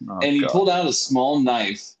place. He pulled out a small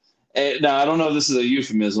knife. Now, I don't know if this is a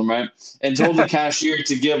euphemism, right? And told the cashier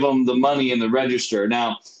to give him the money in the register.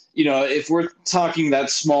 Now, if we're talking that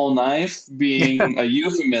small knife being a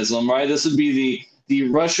euphemism, right? This would be the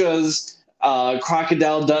Russia's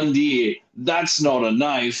Crocodile Dundee. That's not a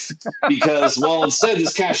knife, because instead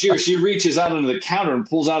this cashier, she reaches out into the counter and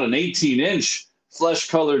pulls out an 18-inch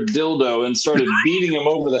flesh-colored dildo and started beating him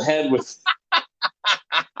over the head with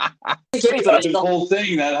the whole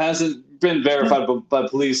thing that hasn't been verified by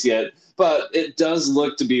police yet, but it does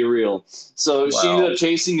look to be real. So she ended up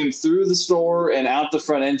chasing him through the store and out the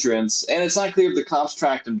front entrance, and it's not clear if the cops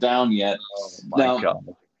tracked him down yet. Oh my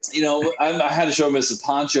God. I had to show Mrs.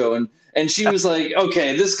 Pancho, and she was like,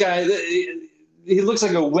 okay, this guy, he looks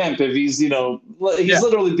like a wimp if he's, he's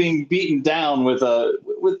literally being beaten down with a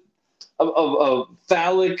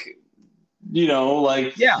phallic,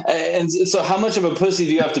 and so how much of a pussy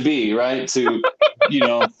do you have to be, right? To,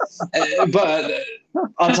 but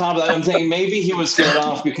on top of that, I'm thinking maybe he was scared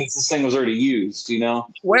off because this thing was already used,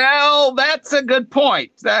 Well, that's a good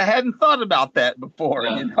point. I hadn't thought about that before,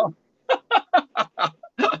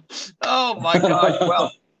 Oh my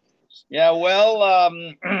God.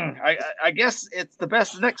 I guess it's the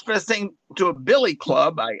next best thing to a billy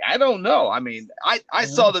club. I don't know. I mean, I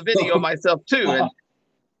saw the video myself too, and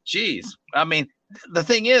geez, I mean, the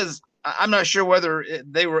thing is, I'm not sure whether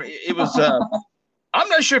I'm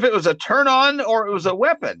not sure if it was a turn on or it was a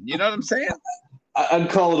weapon. You know what I'm saying? I'd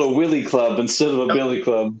call it a Willy Club instead of a Billy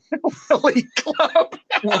Club. Willy Club.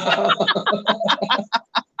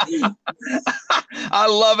 I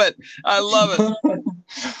love it. I love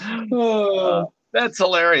it. That's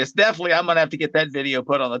hilarious. Definitely, I'm going to have to get that video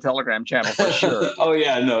put on the Telegram channel for sure. Oh,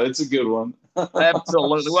 yeah, no, it's a good one.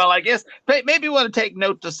 Absolutely. Well, I guess maybe you want to take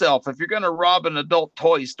note to self. If you're going to rob an adult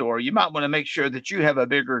toy store, you might want to make sure that you have a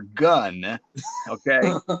bigger gun.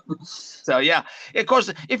 Okay. So, yeah. Of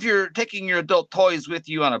course, if you're taking your adult toys with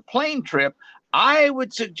you on a plane trip, I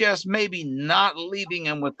would suggest maybe not leaving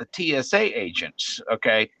them with the TSA agents.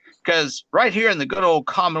 Okay. Because right here in the good old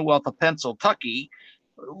Commonwealth of Pennsylvania,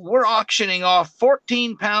 we're auctioning off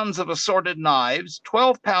 14 pounds of assorted knives,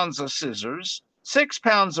 12 pounds of scissors, 6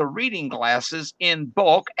 pounds of reading glasses in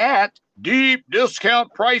bulk at deep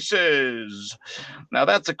discount prices. Now,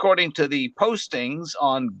 that's according to the postings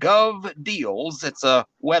on Gov Deals. It's a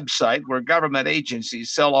website where government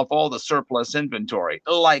agencies sell off all the surplus inventory,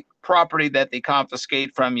 like property that they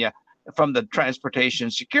confiscate from you from the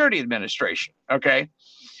Transportation Security Administration. Okay.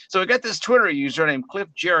 So we got this Twitter user named Cliff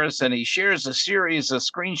Jarris, and he shares a series of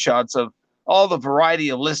screenshots of all the variety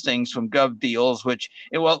of listings from Gov Deals, which,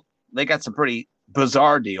 well, they got some pretty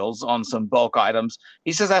bizarre deals on some bulk items.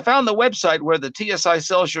 He says, I found the website where the TSI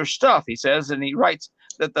sells your stuff, he says, and he writes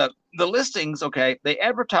that the listings, okay, they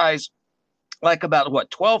advertise like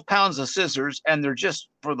about, 12 pounds of scissors, and they're just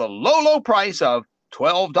for the low price of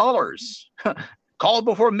 $12. Call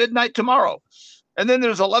before midnight tomorrow. And then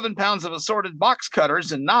there's 11 pounds of assorted box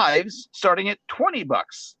cutters and knives starting at $20.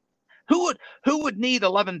 Who would need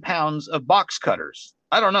 11 pounds of box cutters?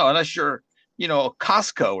 I don't know, unless you're,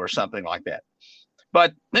 Costco or something like that.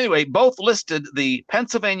 But anyway, both listed the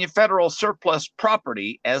Pennsylvania Federal Surplus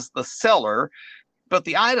Property as the seller, but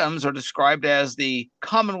the items are described as the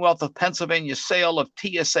Commonwealth of Pennsylvania sale of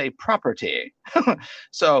TSA property.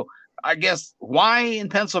 So I guess why in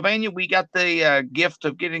Pennsylvania we got the gift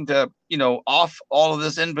of getting to, off all of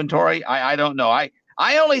this inventory. I don't know. I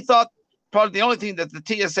only thought probably the only thing that the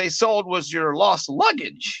TSA sold was your lost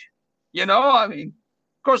luggage.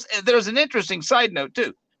 Of course, there's an interesting side note,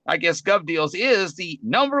 too. I guess Gov Deals is the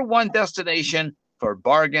 #1 destination for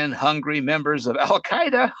bargain-hungry members of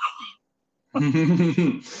Al-Qaeda.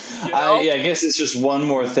 I guess it's just one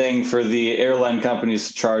more thing for the airline companies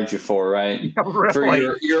to charge you for, right? Yeah, really.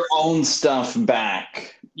 For your own stuff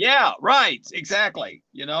back. Yeah, right. Exactly.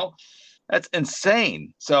 That's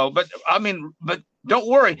insane. So, but don't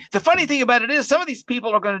worry. The funny thing about it is some of these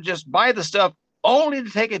people are going to just buy the stuff only to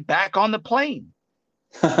take it back on the plane.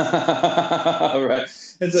 Right.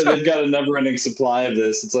 They've got a never-ending supply of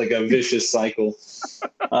this. It's like a vicious cycle.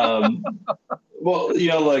 Well,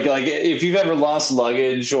 like if you've ever lost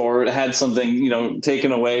luggage or had something,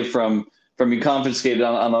 taken away from you, confiscated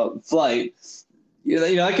on a flight,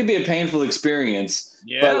 that could be a painful experience.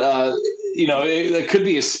 Yeah. But, it could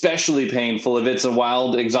be especially painful if it's a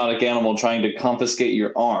wild exotic animal trying to confiscate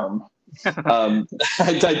your arm.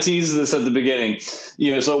 I teased this at the beginning.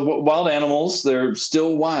 So wild animals, they're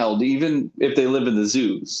still wild, even if they live in the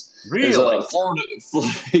zoos. Really?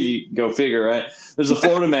 Go figure, right? There's a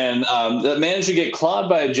Florida man that managed to get clawed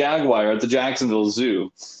by a jaguar at the Jacksonville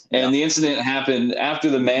Zoo. And the incident happened after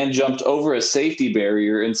the man jumped over a safety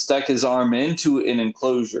barrier and stuck his arm into an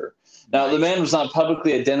enclosure. Now, the man was not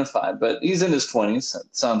publicly identified, but he's in his 20s.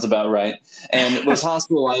 That sounds about right. And was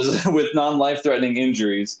hospitalized with non-life-threatening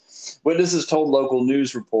injuries. Witnesses told local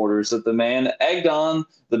news reporters that the man egged on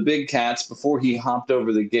the big cats before he hopped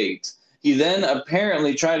over the gate. He then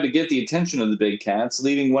apparently tried to get the attention of the big cats,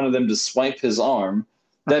 leading one of them to swipe his arm.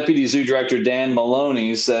 Deputy Zoo Director Dan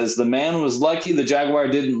Maloney says the man was lucky the jaguar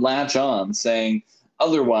didn't latch on, saying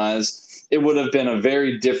otherwise it would have been a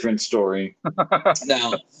very different story.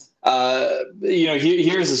 Now,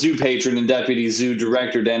 here's a zoo patron and Deputy Zoo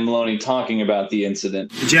Director Dan Maloney talking about the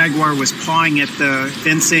incident. The jaguar was pawing at the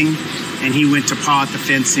fencing, and he went to paw at the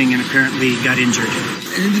fencing and apparently got injured.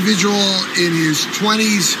 An individual in his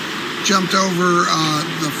 20s jumped over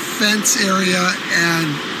the fence area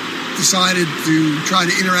and decided to try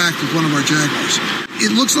to interact with one of our jaguars.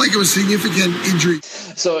 It looks like it was significant injury.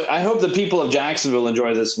 So I hope the people of Jacksonville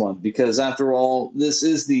enjoy this one, because after all, this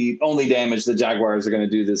is the only damage the Jaguars are going to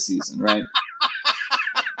do this season, right?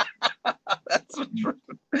 That's true.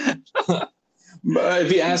 But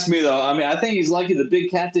if you ask me, though, I think he's lucky the big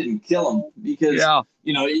cat didn't kill him, because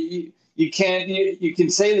you can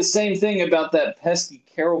say the same thing about that pesky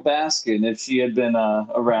Carol Baskin if she had been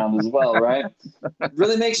around as well, right? It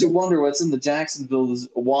really makes you wonder what's in the Jacksonville's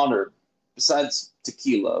water, besides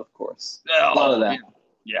tequila, of course. A lot of that.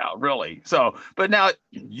 Yeah, really. So, but now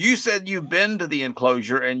you said you've been to the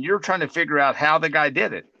enclosure and you're trying to figure out how the guy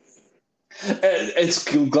did it. It's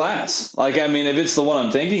glass. Like, I mean, if it's the one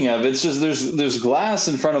I'm thinking of, it's just there's glass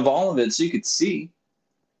in front of all of it, so you could see.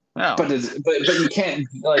 Well, but you can't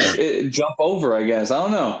jump over. I guess I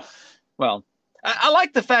don't know. Well, I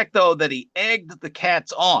like the fact though that he egged the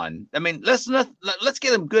cats on. I mean, let's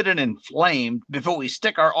get them good and inflamed before we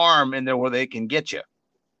stick our arm in there where they can get you.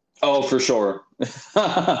 Oh, for sure.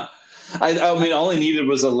 I mean, all he needed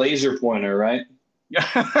was a laser pointer, right?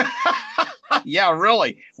 Yeah,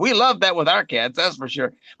 really. We love that with our cats, that's for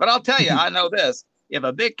sure. But I'll tell you, I know this. If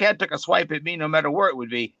a big cat took a swipe at me, no matter where it would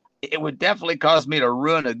be, it would definitely cause me to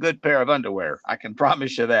ruin a good pair of underwear. I can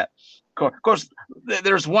promise you that. Of course,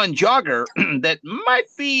 there's one jogger that might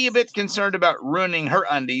be a bit concerned about ruining her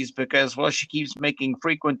undies because, well, she keeps making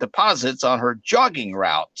frequent deposits on her jogging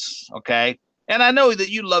routes, okay? And I know that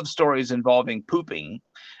you love stories involving pooping.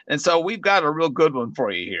 And so we've got a real good one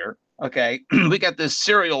for you here, okay? We got this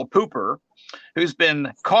serial pooper who's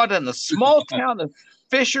been caught in the small town of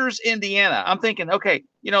Fishers, Indiana. I'm thinking, okay,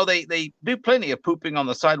 they do plenty of pooping on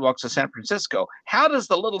the sidewalks of San Francisco. How does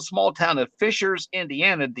the little small town of Fishers,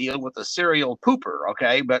 Indiana deal with a serial pooper?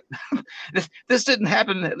 Okay, but this didn't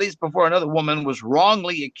happen at least before another woman was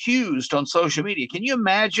wrongly accused on social media. Can you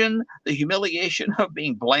imagine the humiliation of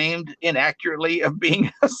being blamed inaccurately of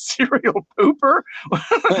being a serial pooper?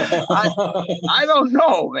 I don't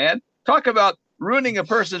know, man. Talk about ruining a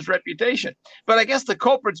person's reputation. But I guess the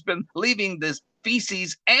culprit's been leaving this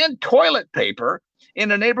feces and toilet paper in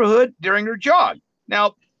a neighborhood during her jog.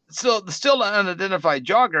 Now, so the still unidentified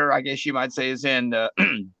jogger, I guess you might say, is in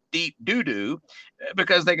deep doo-doo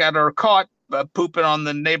because they got her caught pooping on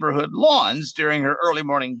the neighborhood lawns during her early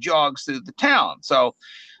morning jogs through the town. So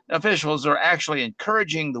officials are actually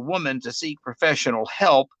encouraging the woman to seek professional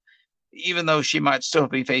help, even though she might still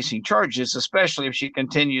be facing charges, especially if she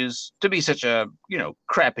continues to be such a,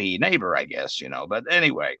 crappy neighbor, I guess, But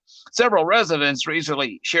anyway, several residents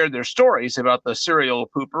recently shared their stories about the serial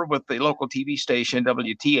pooper with the local TV station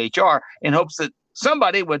WTHR in hopes that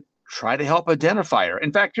somebody would try to help identify her.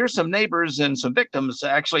 In fact, here's some neighbors and some victims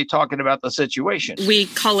actually talking about the situation. We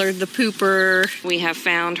colored the pooper. We have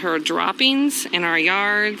found her droppings in our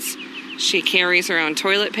yards. She carries her own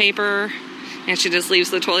toilet paper, and she just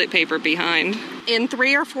leaves the toilet paper behind. In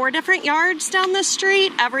 3 or 4 different yards down the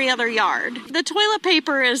street, every other yard. The toilet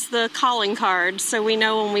paper is the calling card, so we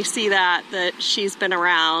know when we see that she's been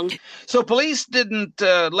around. So police didn't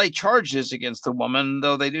lay charges against the woman,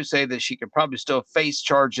 though they do say that she could probably still face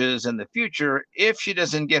charges in the future if she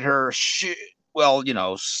doesn't get her stuff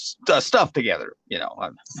together,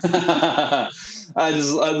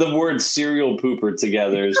 the word serial pooper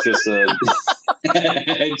together is just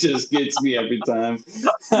it just gets me every time.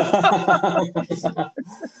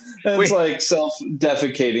 It's like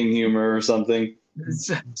self-defecating humor or something.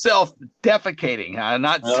 Self-defecating, huh?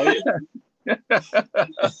 Not.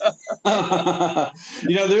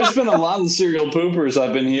 There's been a lot of serial poopers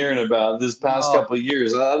I've been hearing about this past couple of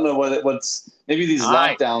years. I don't know what's maybe these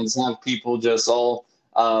lockdowns have people just all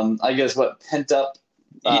pent up.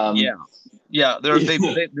 They're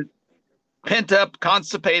pent up,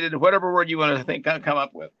 constipated, whatever word you want to come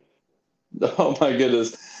up with. Oh my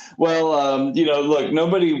goodness. Well, look,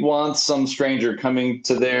 nobody wants some stranger coming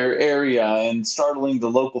to their area and startling the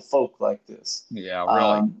local folk like this. Yeah,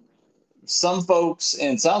 really. Some folks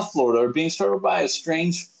in South Florida are being startled by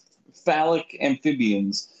strange phallic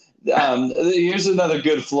amphibians. Here's another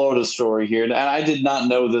good Florida story here, and I did not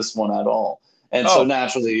know this one at all. And so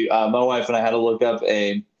naturally, my wife and I had to look up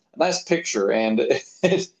a nice picture, and it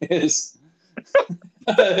is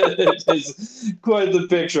quite the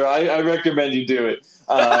picture. I recommend you do it.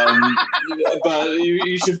 But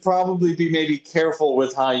you should probably be maybe careful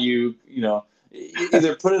with how you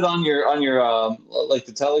either put it on your like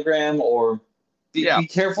the Telegram, or be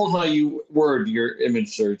careful how you word your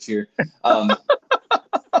image search here.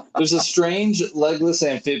 There's a strange legless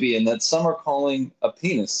amphibian that some are calling a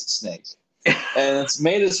penis snake, and it's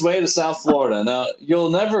made its way to South Florida. Now, you'll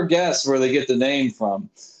never guess where they get the name from.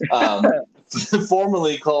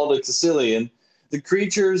 Formerly called a caecilian, the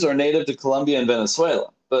creatures are native to Colombia and Venezuela,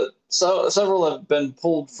 but several have been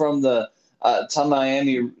pulled from the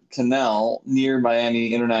Miami Canal near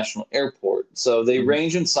Miami International Airport. So they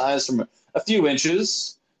range in size from a few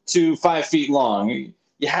inches to 5 feet long.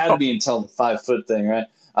 You had to be until the 5 foot thing, right?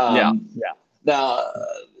 Yeah. Now,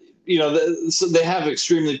 so they have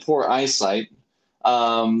extremely poor eyesight.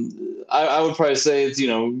 I would probably say it's,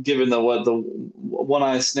 given the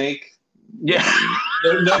one-eye snake. Yeah.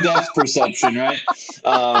 No depth perception, right?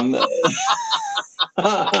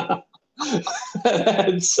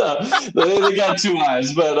 So they got two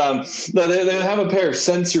eyes, but they have a pair of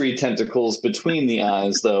sensory tentacles between the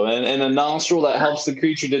eyes, though, and a nostril that helps the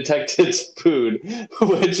creature detect its food,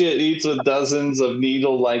 which it eats with dozens of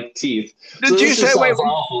needle-like teeth. Did you say wait?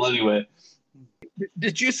 Awful anyway.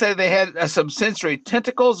 Did you say they had some sensory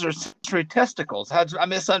tentacles or sensory testicles? I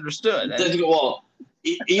misunderstood. Well,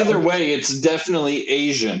 either way, it's definitely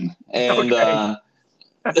Asian and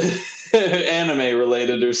anime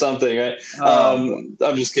related or something, right?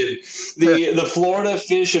 I'm just kidding. The Florida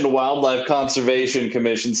Fish and Wildlife Conservation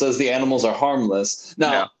Commission says the animals are harmless.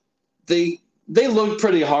 Now, they look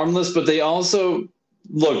pretty harmless, but they also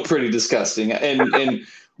look pretty disgusting and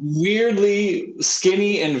weirdly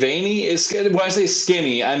skinny and veiny. When I say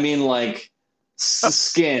skinny, I mean like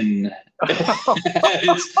skin.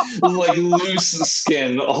 It's like loose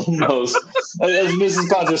skin almost. As Mrs.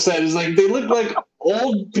 Potter said, it's like they look like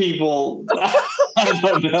old people. I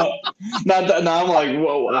don't know. Not that now I'm like,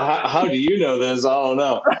 whoa, how do you know this? I don't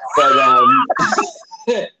know.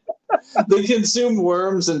 But they consume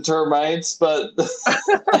worms and termites, but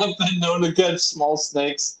have been known to catch small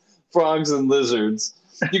snakes, frogs, and lizards.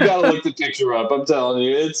 You gotta look the picture up. I'm telling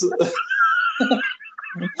you, it's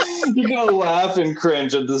you're gonna laugh and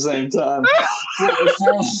cringe at the same time.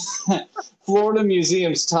 Florida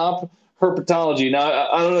Museum's top herpetology.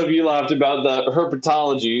 Now, I don't know if you laughed about the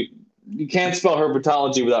herpetology. You can't spell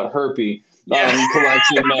herpetology without herpy.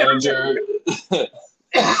 Collection manager.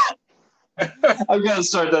 I've got to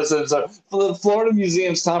start that sentence. The Florida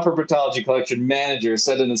Museum's top herpetology collection manager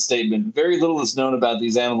said in a statement, very little is known about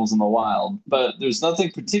these animals in the wild, but there's nothing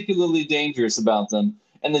particularly dangerous about them,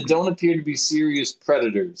 and they don't appear to be serious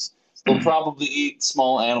predators. They'll probably eat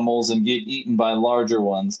small animals and get eaten by larger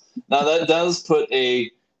ones. Now, that does put a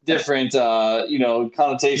different,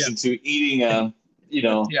 connotation to eating a,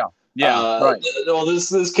 right. Well,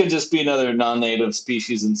 this could just be another non-native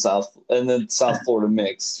species in South Florida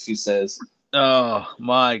mix, she says. Oh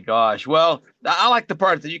my gosh! Well, I like the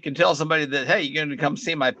part that you can tell somebody that, hey, you're going to come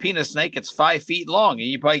see my penis snake. It's 5 feet long, and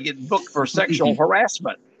you probably get booked for sexual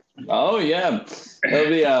harassment. Oh yeah, that'll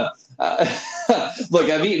be look,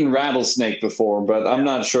 I've eaten rattlesnake before, but I'm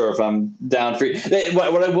not sure if I'm down for it.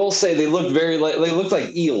 What I will say, they look they look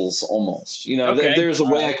like eels almost. There's a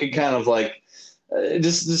way I could kind of like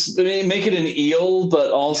just make it an eel,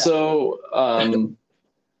 but also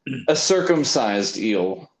a circumcised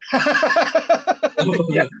eel.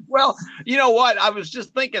 Yeah. Well, you know what? I was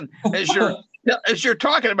just thinking as you're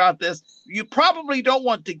talking about this, you probably don't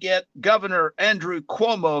want to get Governor Andrew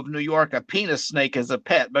Cuomo of New York a penis snake as a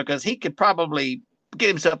pet, because he could probably get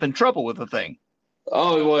himself in trouble with the thing.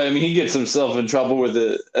 Oh, well, I mean, he gets himself in trouble with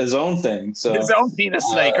his own thing. So his own penis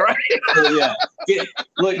snake, right? Yeah.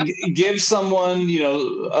 Give someone,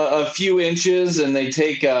 a few inches, and they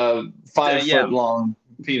take a 5 foot long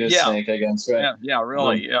penis snake, I guess, right? Yeah,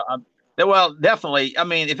 really. Well, definitely. I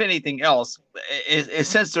mean, if anything else,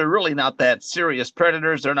 since they're really not that serious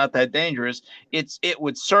predators, they're not that dangerous. It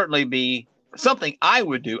would certainly be something I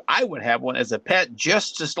would do. I would have one as a pet,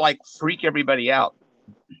 just to like freak everybody out.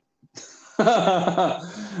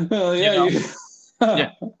 Well, yeah.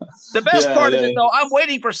 Yeah. The best part of it, though, I'm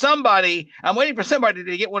waiting for somebody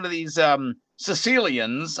to get one of these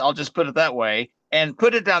Sicilians, I'll just put it that way, and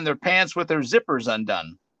put it down their pants with their zippers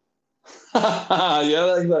undone.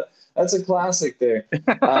 Yeah, that's a classic there.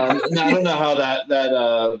 I don't know how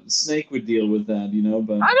that snake would deal with that,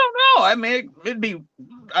 but I don't know. I mean,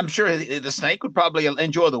 I'm sure the snake would probably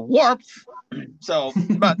enjoy the warmth. So,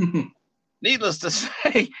 but needless to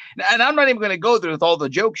say, and I'm not even going to go through with all the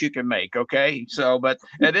jokes you can make. Okay. So, but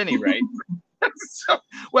at any rate,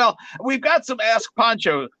 well, we've got some Ask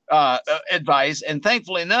Pancho advice, and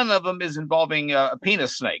thankfully none of them is involving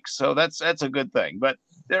penis snakes. So that's a good thing. But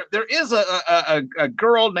there is a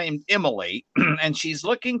girl named Emily, and she's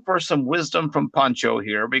looking for some wisdom from Pancho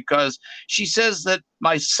here, because she says that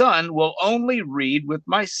my son will only read with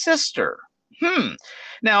my sister.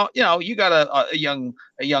 Now, you got a young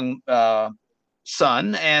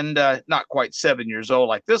son, and not quite 7 years old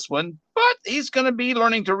like this one, but he's going to be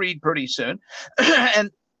learning to read pretty soon. And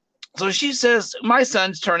so she says, my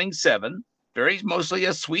son's turning 7, mostly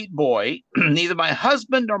a sweet boy. Neither my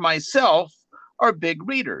husband nor myself are big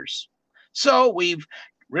readers. So we've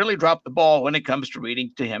really dropped the ball when it comes to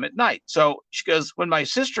reading to him at night. So she goes, when my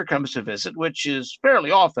sister comes to visit, which is fairly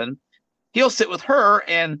often, he'll sit with her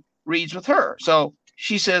and reads with her. So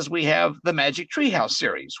she says we have the Magic Treehouse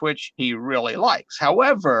series, which he really likes.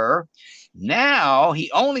 However, now he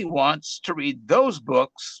only wants to read those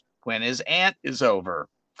books when his aunt is over.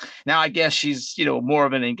 Now, I guess she's, more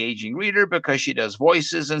of an engaging reader because she does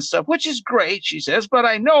voices and stuff, which is great, she says, but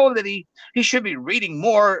I know that he should be reading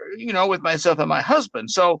more, with myself and my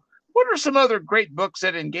husband. So what are some other great books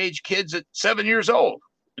that engage kids at 7 years old?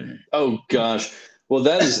 Oh, gosh. Well,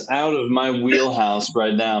 that is out of my wheelhouse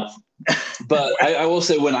right now. But I will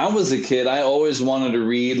say, when I was a kid, I always wanted to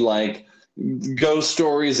read like ghost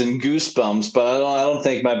stories and Goosebumps, but I don't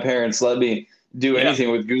think my parents let me do anything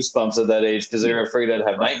with Goosebumps at that age because they were afraid I'd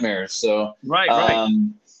have nightmares. So right.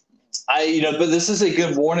 But this is a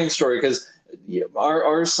good warning story because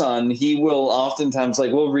our son, he will oftentimes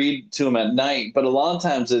we'll read to him at night, but a lot of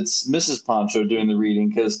times it's Mrs. Poncho doing the reading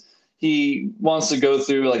because he wants to go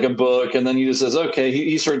through like a book and then he just says, okay,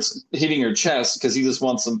 he starts hitting her chest because he just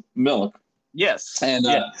wants some milk. Yes. And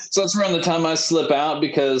so that's around the time I slip out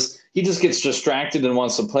because he just gets distracted and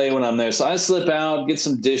wants to play when I'm there. So I slip out, get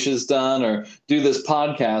some dishes done or do this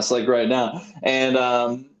podcast like right now. And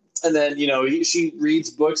then, she reads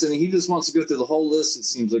books and he just wants to go through the whole list, it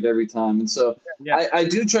seems like, every time. And so I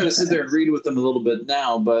do try to sit there and read with them a little bit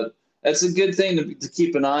now, but that's a good thing to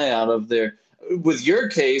keep an eye out of there. With your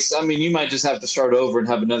case, I mean, you might just have to start over and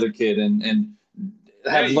have another kid and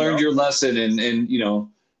have learned your lesson and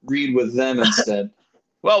read with them instead.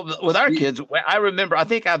 Well, with our kids, I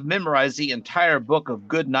think I've memorized the entire book of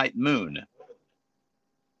Goodnight Moon.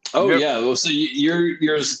 Oh, yeah. Well, so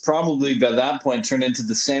yours probably by that point turned into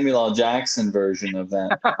the Samuel L. Jackson version of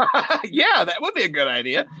that. Yeah, that would be a good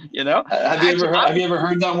idea. Have you ever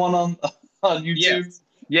heard that one on YouTube?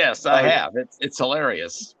 Yes, I have. It's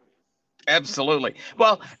hilarious. Absolutely.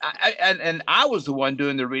 Well, I was the one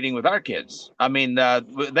doing the reading with our kids. I mean,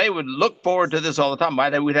 they would look forward to this all the time.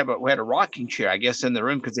 We had a rocking chair, I guess, in the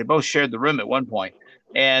room because they both shared the room at one point.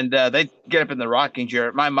 And they'd get up in the rocking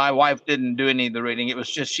chair. My wife didn't do any of the reading. It was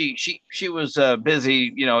just she was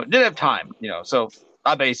busy, didn't have time, so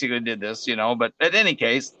I basically did this, but in any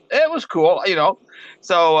case, it was cool,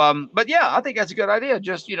 So, but yeah, I think that's a good idea.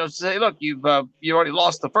 Just, say, look, you already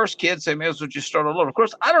lost the first kid, so you may as well just start all over. Of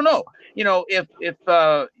course, I don't know,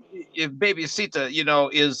 if Baby Sita,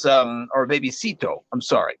 is, or Baby Cito, I'm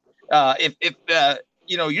sorry. If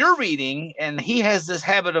you're reading and he has this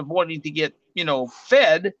habit of wanting to get,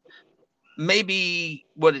 fed, maybe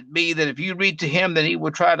would it be that if you read to him, then he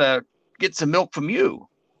would try to get some milk from you?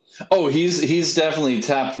 Oh, he's definitely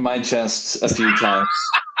tapped my chest a few times.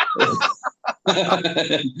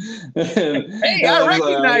 Hey, I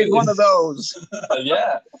recognize one of those.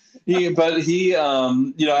 Yeah, I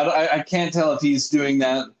can't tell if he's doing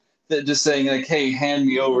that just saying like, "Hey, hand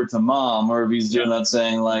me over to mom," or if he's doing that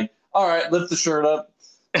saying like, "All right, lift the shirt up."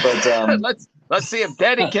 But let's see if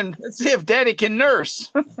Daddy can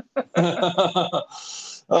nurse.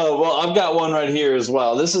 Oh, well, I've got one right here as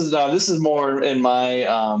well. This is more in my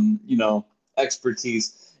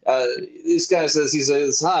expertise. This guy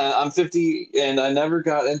says, "Hi, I'm 50 and I never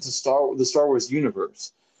got into the Star Wars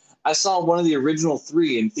universe. I saw one of the original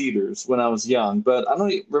 3 in theaters when I was young, but I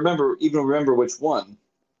don't remember which one.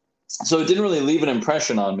 So it didn't really leave an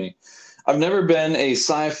impression on me. I've never been a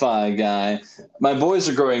sci-fi guy. My boys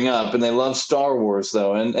are growing up and they love Star Wars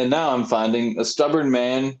though, and now I'm finding a stubborn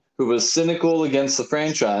man who was cynical against the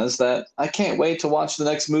franchise that I can't wait to watch the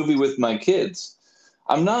next movie with my kids.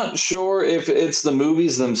 I'm not sure if it's the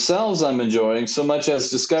movies themselves I'm enjoying so much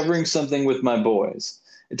as discovering something with my boys.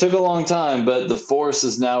 It took a long time, but the Force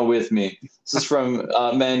is now with me." This is from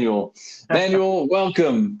Manuel. Manuel,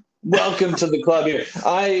 welcome. Welcome to the club here.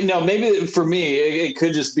 Maybe for me, it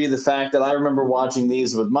could just be the fact that I remember watching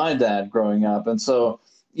these with my dad growing up. And so,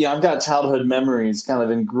 I've got childhood memories kind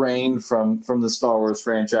of ingrained from the Star Wars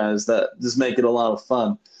franchise that just make it a lot of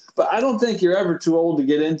fun. But I don't think you're ever too old to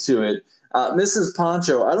get into it. Mrs.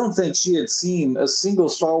 Poncho, I don't think she had seen a single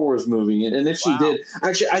Star Wars movie. And if she did,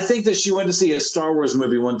 actually, I think that she went to see a Star Wars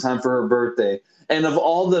movie one time for her birthday. And of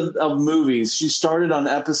all the movies, she started on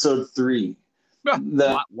episode 3.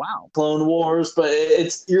 Clone Wars, but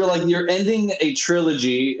you're ending a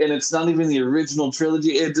trilogy and it's not even the original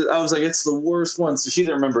trilogy. I was like, it's the worst one. So she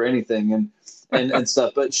didn't remember anything and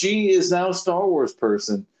stuff, but she is now a Star Wars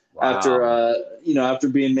person after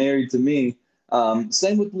being married to me.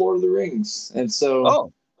 Same with Lord of the Rings. And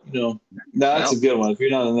so, that's a good one. If you're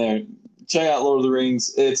not in there, check out Lord of the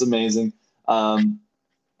Rings. It's amazing. So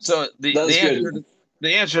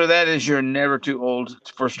the answer to that is you're never too old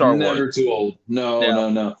for Star Wars. Never too old.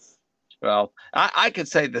 No. Well, I could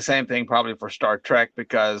say the same thing probably for Star Trek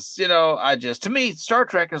because, to me, Star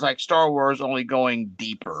Trek is like Star Wars only going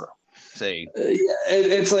deeper. See,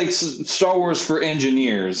 it's like Star Wars for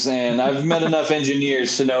engineers, and I've met enough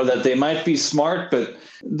engineers to know that they might be smart, but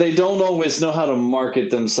they don't always know how to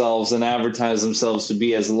market themselves and advertise themselves to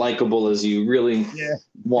be as likable as you really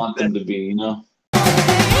want them to be, you know?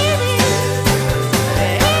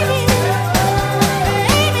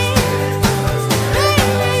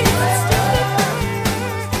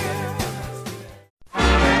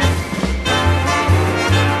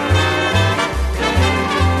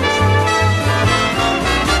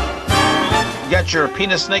 Got your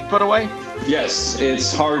penis snake put away? Yes,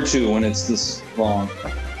 it's hard to when it's this long.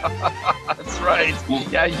 That's right.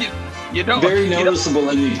 Yeah, you don't. Very noticeable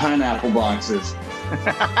in the pineapple boxes.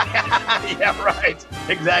 Yeah, right.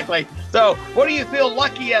 Exactly. So, what do you feel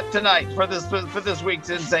lucky at tonight for this week's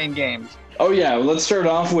Insane Games? Oh yeah, well, let's start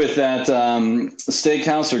off with that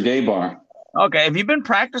steakhouse or gay bar. Okay. Have you been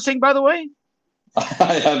practicing, by the way?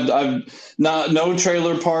 I've no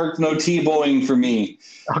trailer park, no T-bowing for me.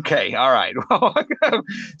 Okay, all right.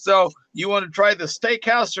 So you want to try the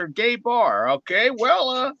steakhouse or gay bar? Okay,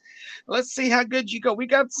 well, let's see how good you go. We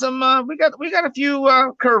got some, we got a few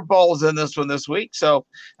curveballs in this one this week. So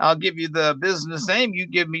I'll give you the business name. You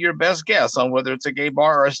give me your best guess on whether it's a gay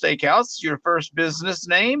bar or a steakhouse. Your first business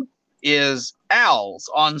name is Al's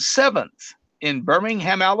on 7th in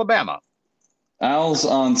Birmingham, Alabama. Al's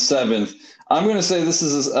on 7th. I'm going to say this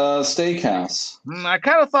is a steakhouse. I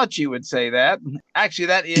kind of thought you would say that. Actually,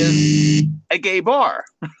 that is a gay bar.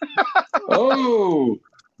 Oh.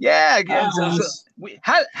 Yeah. Again,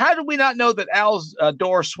 how do we not know that Al's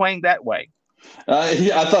door swung that way?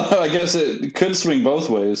 Yeah, I guess it could swing both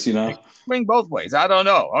ways, you know. Swing both ways. I don't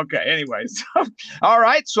know. Okay. Anyways. All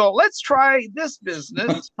right. So let's try this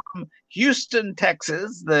business from Houston,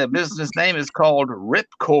 Texas. The business name is called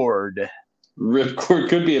Ripcord. Ripcord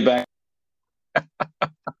could be a back.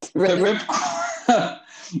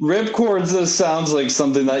 Ripcords. This sounds like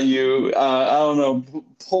something that you, I don't know,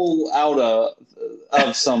 pull out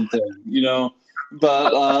of something, you know.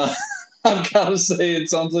 But I've got to say, it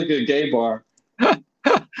sounds like a gay bar.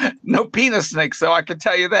 No penis snakes, though. I can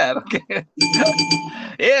tell you that. Okay,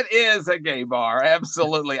 it is a gay bar.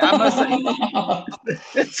 Absolutely, I must say,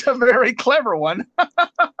 it's a very clever one.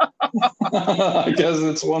 I guess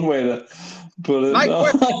it's one way to put it.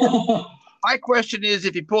 My question is,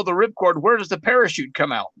 if you pull the ripcord, where does the parachute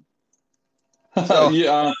come out? So,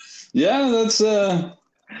 yeah, that's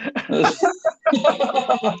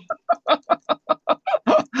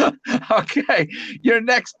okay. Your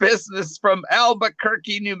next business from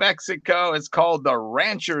Albuquerque, New Mexico is called the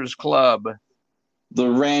Ranchers Club. The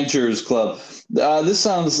Ranchers Club. This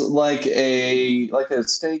sounds like a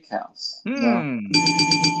steakhouse.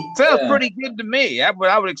 Sounds pretty good to me. I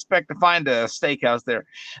would expect to find a steakhouse there.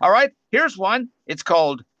 All right, here's one. It's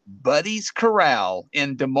called Buddy's Corral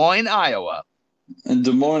in Des Moines, Iowa. In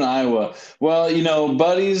Des Moines, Iowa. Well, you know,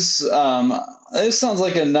 Buddy's. This sounds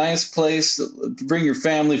like a nice place to bring your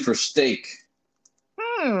family for steak.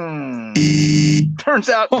 Turns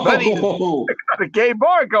out Buddy's got a gay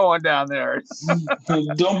bar going down there.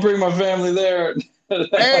 Don't bring my family there.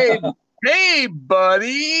 Hey,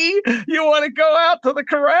 buddy, you want to go out to the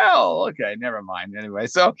corral? Okay, never mind. Anyway,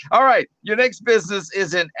 so, all right, your next business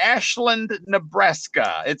is in Ashland,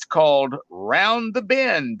 Nebraska. It's called Round the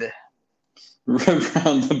Bend.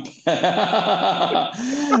 Round the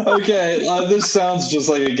Bend. Okay, this sounds just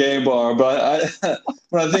like a gay bar, but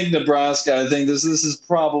when I think Nebraska, I think this is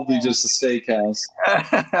probably just a steakhouse.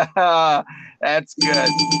 That's good.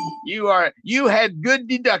 You had good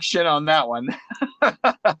deduction on that one.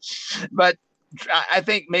 But I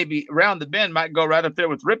think maybe Round the Bend might go right up there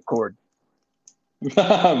with Ripcord.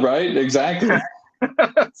 Right, exactly.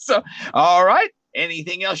 So, all right.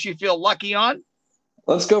 Anything else you feel lucky on?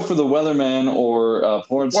 Let's go for the Weatherman or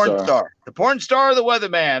porn star. The porn star or the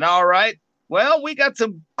Weatherman. All right. Well, we got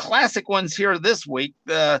some classic ones here this week.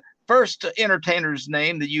 The first entertainer's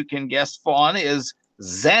name that you can guess on is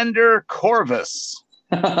Xander Corvus.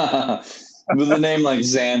 With a name like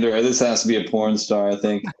Xander, this has to be a porn star, I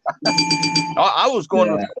think. I was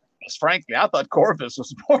going with Corvus, frankly. I thought Corvus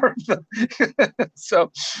was more of the...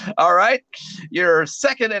 So, all right. Your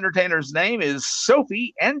second entertainer's name is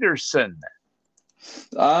Sophie Anderson.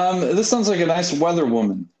 This sounds like a nice weather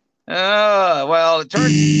woman. Well,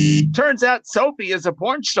 it turns out Sophie is a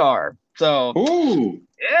porn star. So,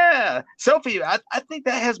 yeah, Sophie. I think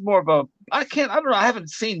that has more of a. I don't know. I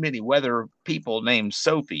haven't seen many weather people named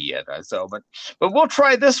Sophie yet. But we'll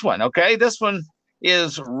try this one. Okay, this one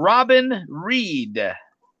is Robin Reed.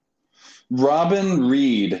 Robin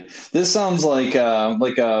Reed. This sounds like a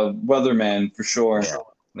weatherman for sure.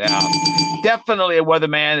 Yeah, definitely a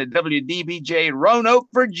weatherman at WDBJ Roanoke,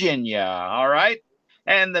 Virginia. All right.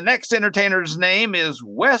 And the next entertainer's name is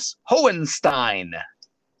Wes Hohenstein.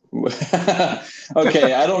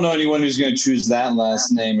 Okay, I don't know anyone who's going to choose that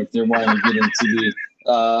last name if they're wanting to get into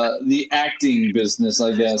the acting business,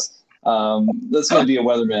 I guess. That's going to be a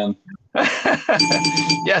weatherman.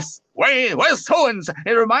 Yes, Wes Hohenstein.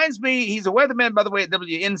 It reminds me, he's a weatherman, by the way, at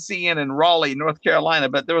WNCN in Raleigh, North Carolina.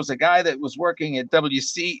 But there was a guy that was working at what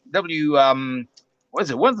is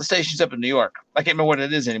it? One of the stations up in New York. I can't remember what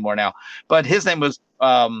it is anymore now. But his name was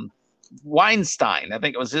Weinstein. I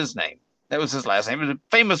think it was his name. That was his last name. He was a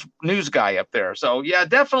famous news guy up there. So, yeah,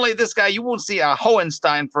 definitely this guy. You won't see a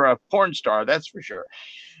Hohenstein for a porn star. That's for sure.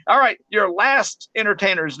 All right. Your last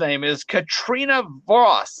entertainer's name is Katrina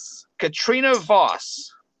Voss. Katrina Voss.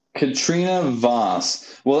 Katrina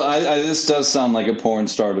Voss. Well, this does sound like a porn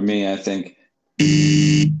star to me, I think.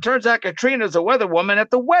 Turns out Katrina's a weather woman at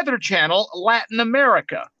the Weather Channel, Latin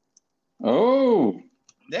America. Oh.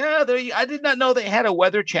 Yeah, I did not know they had a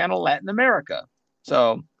Weather Channel, Latin America.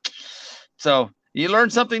 So you learn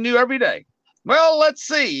something new every day. Well, let's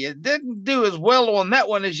see. It didn't do as well on that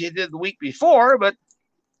one as you did the week before, but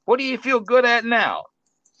what do you feel good at now?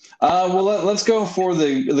 Well, let's go for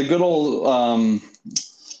the good old.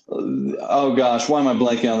 Oh gosh, why am I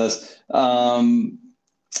blanking on this?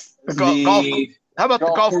 How about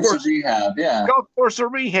the golf course rehab? Yeah, golf course or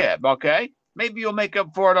rehab. Okay, maybe you'll make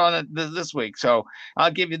up for it on it this week. So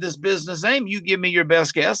I'll give you this business name. You give me your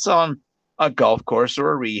best guess on a golf course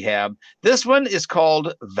or a rehab. This one is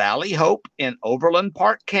called Valley Hope in Overland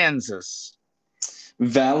Park, Kansas.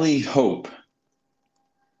 Valley Hope.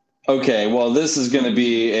 Okay, well, this is going to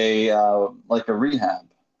be a rehab.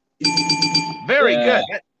 Very good.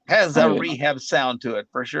 It has a rehab sound to it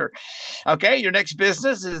for sure. Okay, your next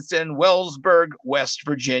business is in Wellsburg, West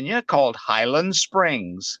Virginia, called Highland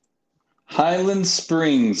Springs. Highland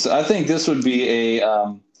Springs. I think this would be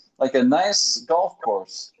a nice golf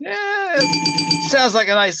course. Yeah, it sounds like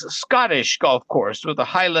a nice Scottish golf course with a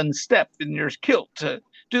Highland step in your kilt to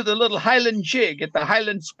do the little Highland jig at the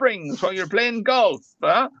Highland Springs while you're playing golf.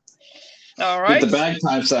 Huh? All right. Get the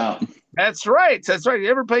bagpipes out. That's right. That's right. You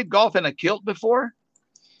ever played golf in a kilt before?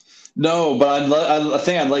 No, but I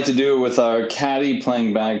think I'd like to do it with our caddy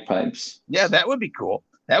playing bagpipes. Yeah, that would be cool.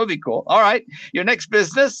 That would be cool. All right. Your next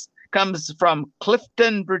business comes from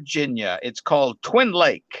Clifton, Virginia. It's called Twin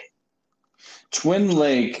Lake. Twin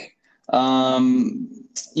Lake. I'm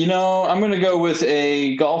going to go with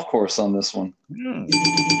a golf course on this one.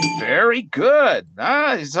 Very good.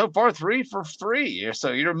 So far 3 for 3.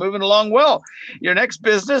 So you're moving along well. Your next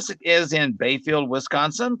business is in Bayfield,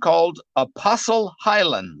 Wisconsin, called Apostle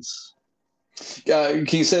Highlands. Can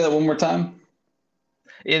you say that one more time?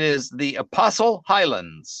 It is the Apostle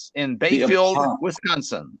Highlands in Bayfield,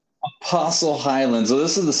 Wisconsin. Apostle Highlands. So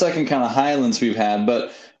this is the second kind of Highlands we've had,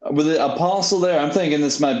 but with the Apostle there, I'm thinking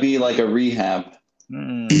this might be like a rehab.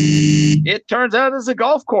 It turns out it's a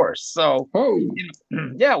golf course. So,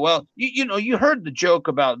 yeah, well, you heard the joke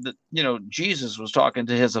about that, Jesus was talking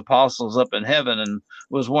to his apostles up in heaven and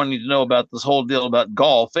was wanting to know about this whole deal about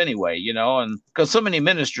golf anyway, and because so many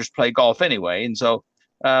ministers play golf anyway. And so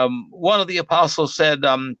one of the apostles said,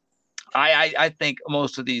 I think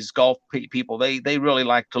most of these golf people, they really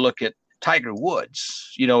like to look at Tiger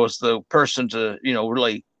Woods, as the person to,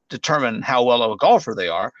 really determine how well of a golfer they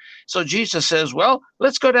are. So Jesus says, well,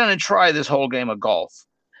 let's go down and try this whole game of golf.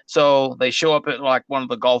 So they show up at like one of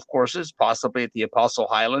the golf courses, possibly at the Apostle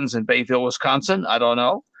Highlands in Bayfield, Wisconsin. I don't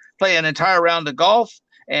know. Play an entire round of golf.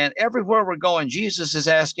 And everywhere we're going, Jesus is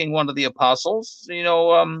asking one of the apostles,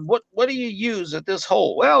 what do you use at this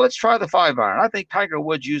hole? Well, let's try the 5-iron. I think Tiger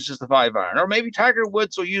Woods uses the 5-iron, or maybe Tiger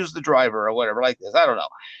Woods will use the driver or whatever like this. I don't know.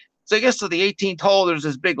 So I guess to the 18th hole, there's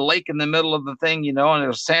this big lake in the middle of the thing, and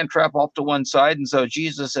there's a sand trap off to one side. And so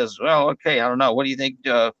Jesus says, well, okay, I don't know. What do you think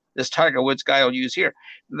this Tiger Woods guy will use here?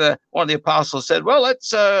 One of the apostles said, well, let's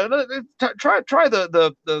try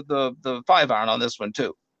the 5-iron on this one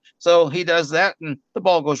too. So he does that, and the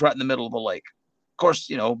ball goes right in the middle of the lake. Of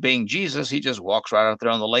course, being Jesus, he just walks right out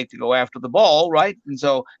there on the lake to go after the ball, right? And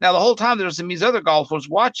so now the whole time there's these other golfers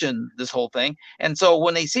watching this whole thing. And so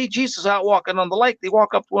when they see Jesus out walking on the lake, they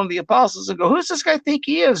walk up to one of the apostles and go, who's this guy think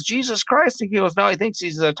he is? Jesus Christ? And he goes, no, he thinks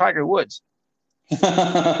he's Tiger Woods.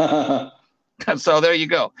 So there you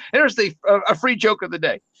go. There's a free joke of the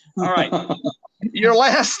day. All right. Your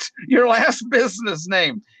last business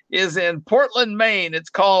name is in Portland, Maine.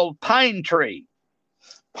 It's called Pine Tree.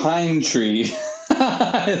 Pine Tree.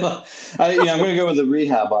 I'm going to go with the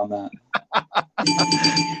rehab on that.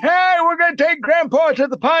 Hey, we're going to take Grandpa to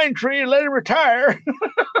the pine tree and let him retire.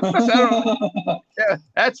 Yeah,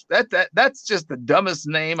 that's just the dumbest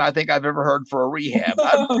name I think I've ever heard for a rehab.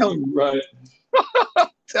 Right.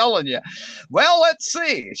 Telling you. Well, let's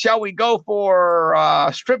see. Shall we go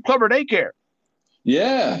for strip club or daycare?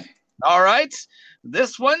 Yeah. All right.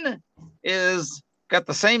 This one is got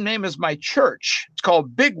the same name as my church. It's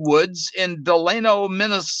called Big Woods in Delano,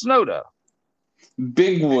 Minnesota.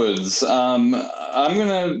 Big Woods. I'm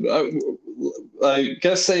gonna, I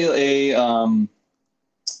guess say a.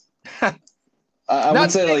 I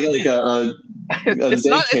would say like a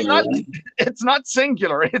it's not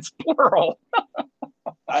singular. It's plural.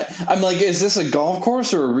 I'm like, is this a golf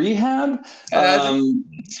course or a rehab? That's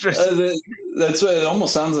what it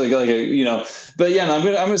almost sounds like a. But yeah, no, I'm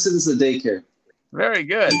gonna say this is a daycare. Very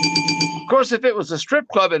good. Of course, if it was a strip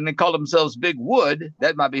club and they called themselves Big Wood,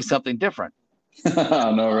 that might be something different.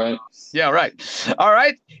 I know, right? Yeah, right. All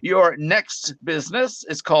right. Your next business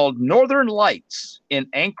is called Northern Lights in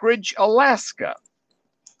Anchorage, Alaska.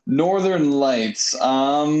 Northern Lights.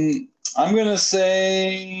 I'm gonna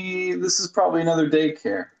say this is probably another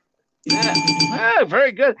daycare. Yeah,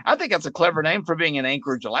 very good. I think that's a clever name for being in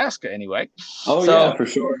Anchorage, Alaska. Anyway. Yeah, for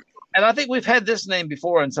sure. And I think we've had this name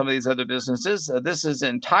before in some of these other businesses. This is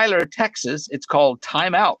in Tyler, Texas. It's called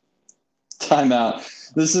Time Out. Time Out.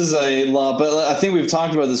 This is a law, but I think we've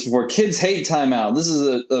talked about this before. Kids hate Time Out. This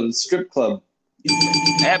is a strip club.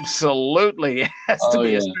 Absolutely. It has to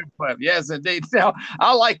be a strip club. Yes, indeed. Now,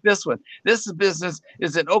 I like this one. This business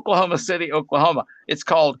is in Oklahoma City, Oklahoma. It's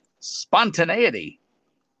called Spontaneity.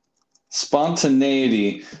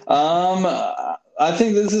 Spontaneity. I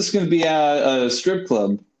think this is going to be a strip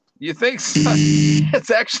club. You think so?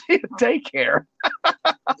 It's actually a daycare.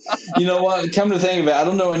 You know what? Come to think of it, I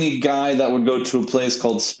don't know any guy that would go to a place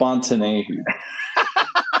called Spontaneity.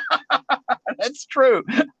 That's true.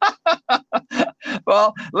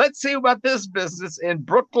 Well, let's see about this business in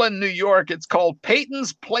Brooklyn, New York. It's called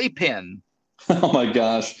Peyton's Playpen. Oh my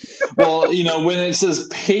gosh. Well, when it says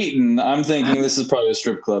Peyton, I'm thinking this is probably a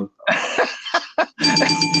strip club.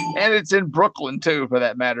 And it's in Brooklyn too, for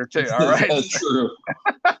that matter, too. All right. That's true.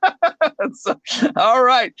 All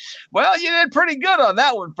right. Well, you did pretty good on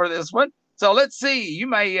that one for this one. So let's see. You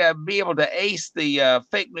may be able to ace the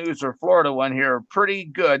fake news or Florida one here pretty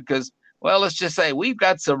good because, well, let's just say we've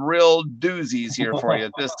got some real doozies here for you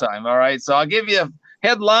at this time. All right. So I'll give you a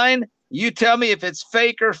headline. You tell me if it's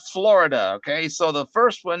fake or Florida. Okay. So the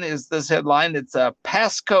first one is this headline. It's a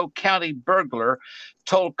Pasco County burglar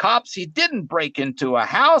told cops he didn't break into a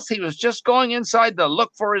house. He was just going inside to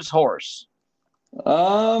look for his horse.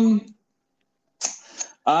 I'm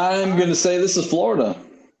going to say this is Florida.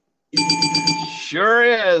 Sure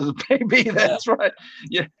is, baby. That's right.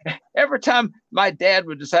 Yeah. Every time my dad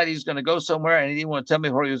would decide he's going to go somewhere and he didn't want to tell me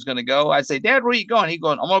where he was going to go, I'd say, Dad, where are you going? He's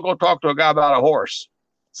going, I'm going to go talk to a guy about a horse.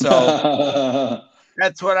 So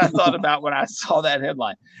that's what I thought about when I saw that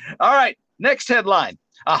headline. All right. Next headline.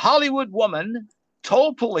 A Hollywood woman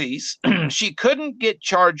told police she couldn't get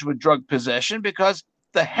charged with drug possession because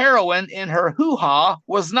the heroin in her hoo-ha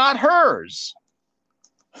was not hers.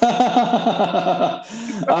 I'm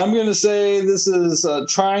going to say this is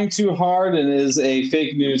trying too hard and is a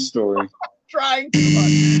fake news story. Trying too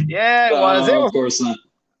hard. Yeah, it was. Of course not.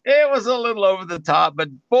 It was a little over the top, but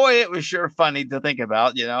boy, it was sure funny to think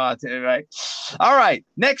about, I'll tell you, right? All right.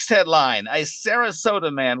 Next headline. A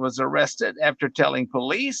Sarasota man was arrested after telling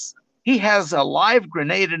police he has a live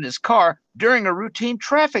grenade in his car during a routine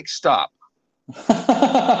traffic stop.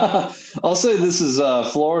 I'll say this is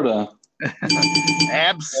Florida.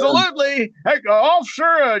 Absolutely. Hey,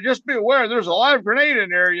 officer, just be aware there's a live grenade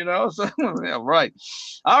in there, So, yeah, right.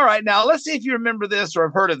 All right. Now, let's see if you remember this or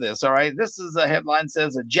have heard of this. All right. This is a headline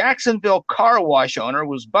says a Jacksonville car wash owner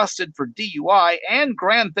was busted for DUI and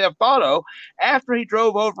Grand Theft Auto after he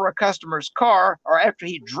drove over a customer's car after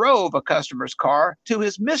he drove a customer's car to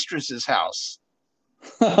his mistress's house.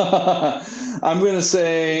 I'm going to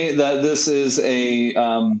say that this is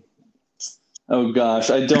a oh gosh,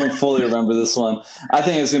 I don't fully remember this one. I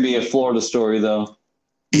think it's going to be a Florida story, though.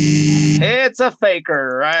 It's a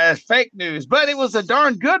faker, fake news, but it was a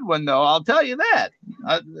darn good one, though. I'll tell you that.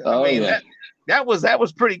 That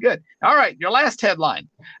was pretty good. All right, your last headline: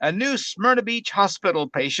 a new Smyrna Beach hospital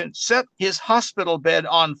patient set his hospital bed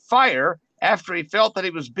on fire after he felt that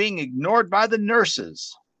he was being ignored by the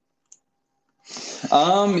nurses.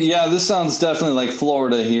 Yeah, this sounds definitely like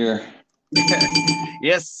Florida here.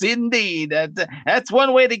 Yes, indeed. That's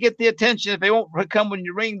one way to get the attention. If they won't come when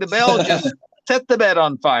you ring the bell, just set the bed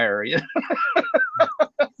on fire.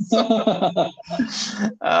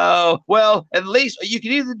 Oh, well, at least you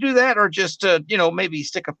can either do that or just, maybe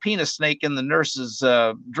stick a penis snake in the nurse's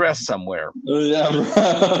dress somewhere. Yeah,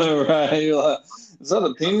 right. Is that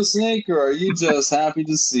a penis snake, or are you just happy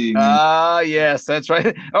to see me? Yes, that's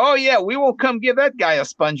right. Oh, yeah, we won't come give that guy a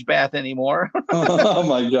sponge bath anymore. Oh,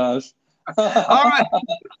 my gosh. All right.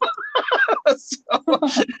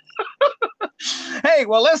 Hey,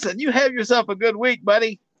 well, listen, you have yourself a good week,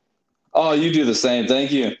 buddy. Oh, you do the same.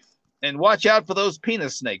 Thank you. And watch out for those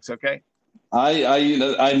penis snakes, okay?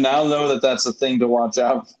 I now know that that's a thing to watch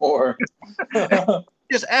out for.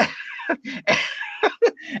 Just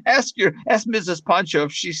ask Mrs. Poncho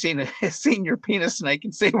if she's seen your penis snake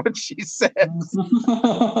and see what she says.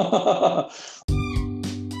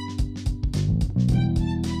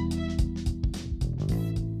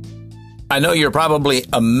 I know you're probably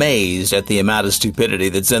amazed at the amount of stupidity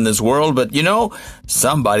that's in this world, but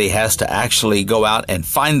somebody has to actually go out and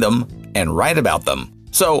find them and write about them.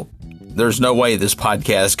 So there's no way this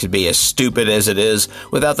podcast could be as stupid as it is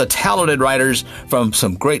without the talented writers from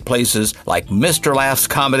some great places like Mr. Laughs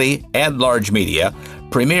Comedy and Large Media,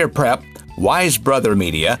 Premier Prep, Wise Brother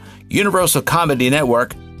Media, Universal Comedy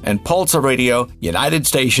Network, and Pulsar Radio United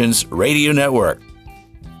Stations Radio Network.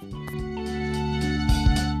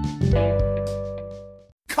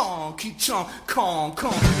 Kong, ki chong, kong,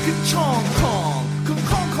 kong, ki chong, kong,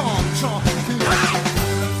 kong, kong, chong.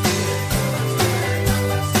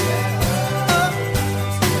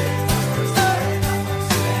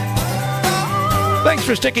 Thanks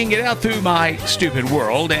for sticking it out through my stupid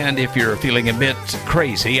world, and if you're feeling a bit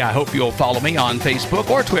crazy, I hope you'll follow me on Facebook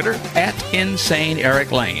or Twitter at Insane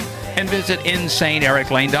Eric Lane and visit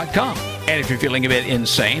InsaneEricLane.com. And if you're feeling a bit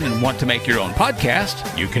insane and want to make your own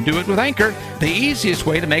podcast, you can do it with Anchor, the easiest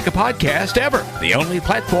way to make a podcast ever. The only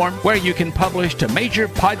platform where you can publish to major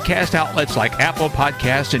podcast outlets like Apple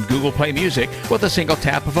Podcasts and Google Play Music with a single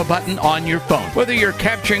tap of a button on your phone. Whether you're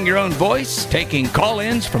capturing your own voice, taking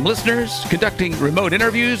call-ins from listeners, conducting remote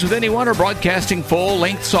interviews with anyone, or broadcasting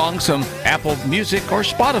full-length songs from Apple Music or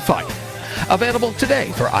Spotify. Available today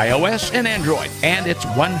for iOS and Android, and it's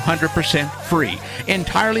 100% free,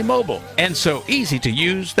 entirely mobile, and so easy to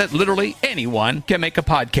use that literally anyone can make a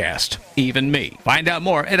podcast, even me. Find out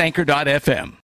more at Anchor.fm.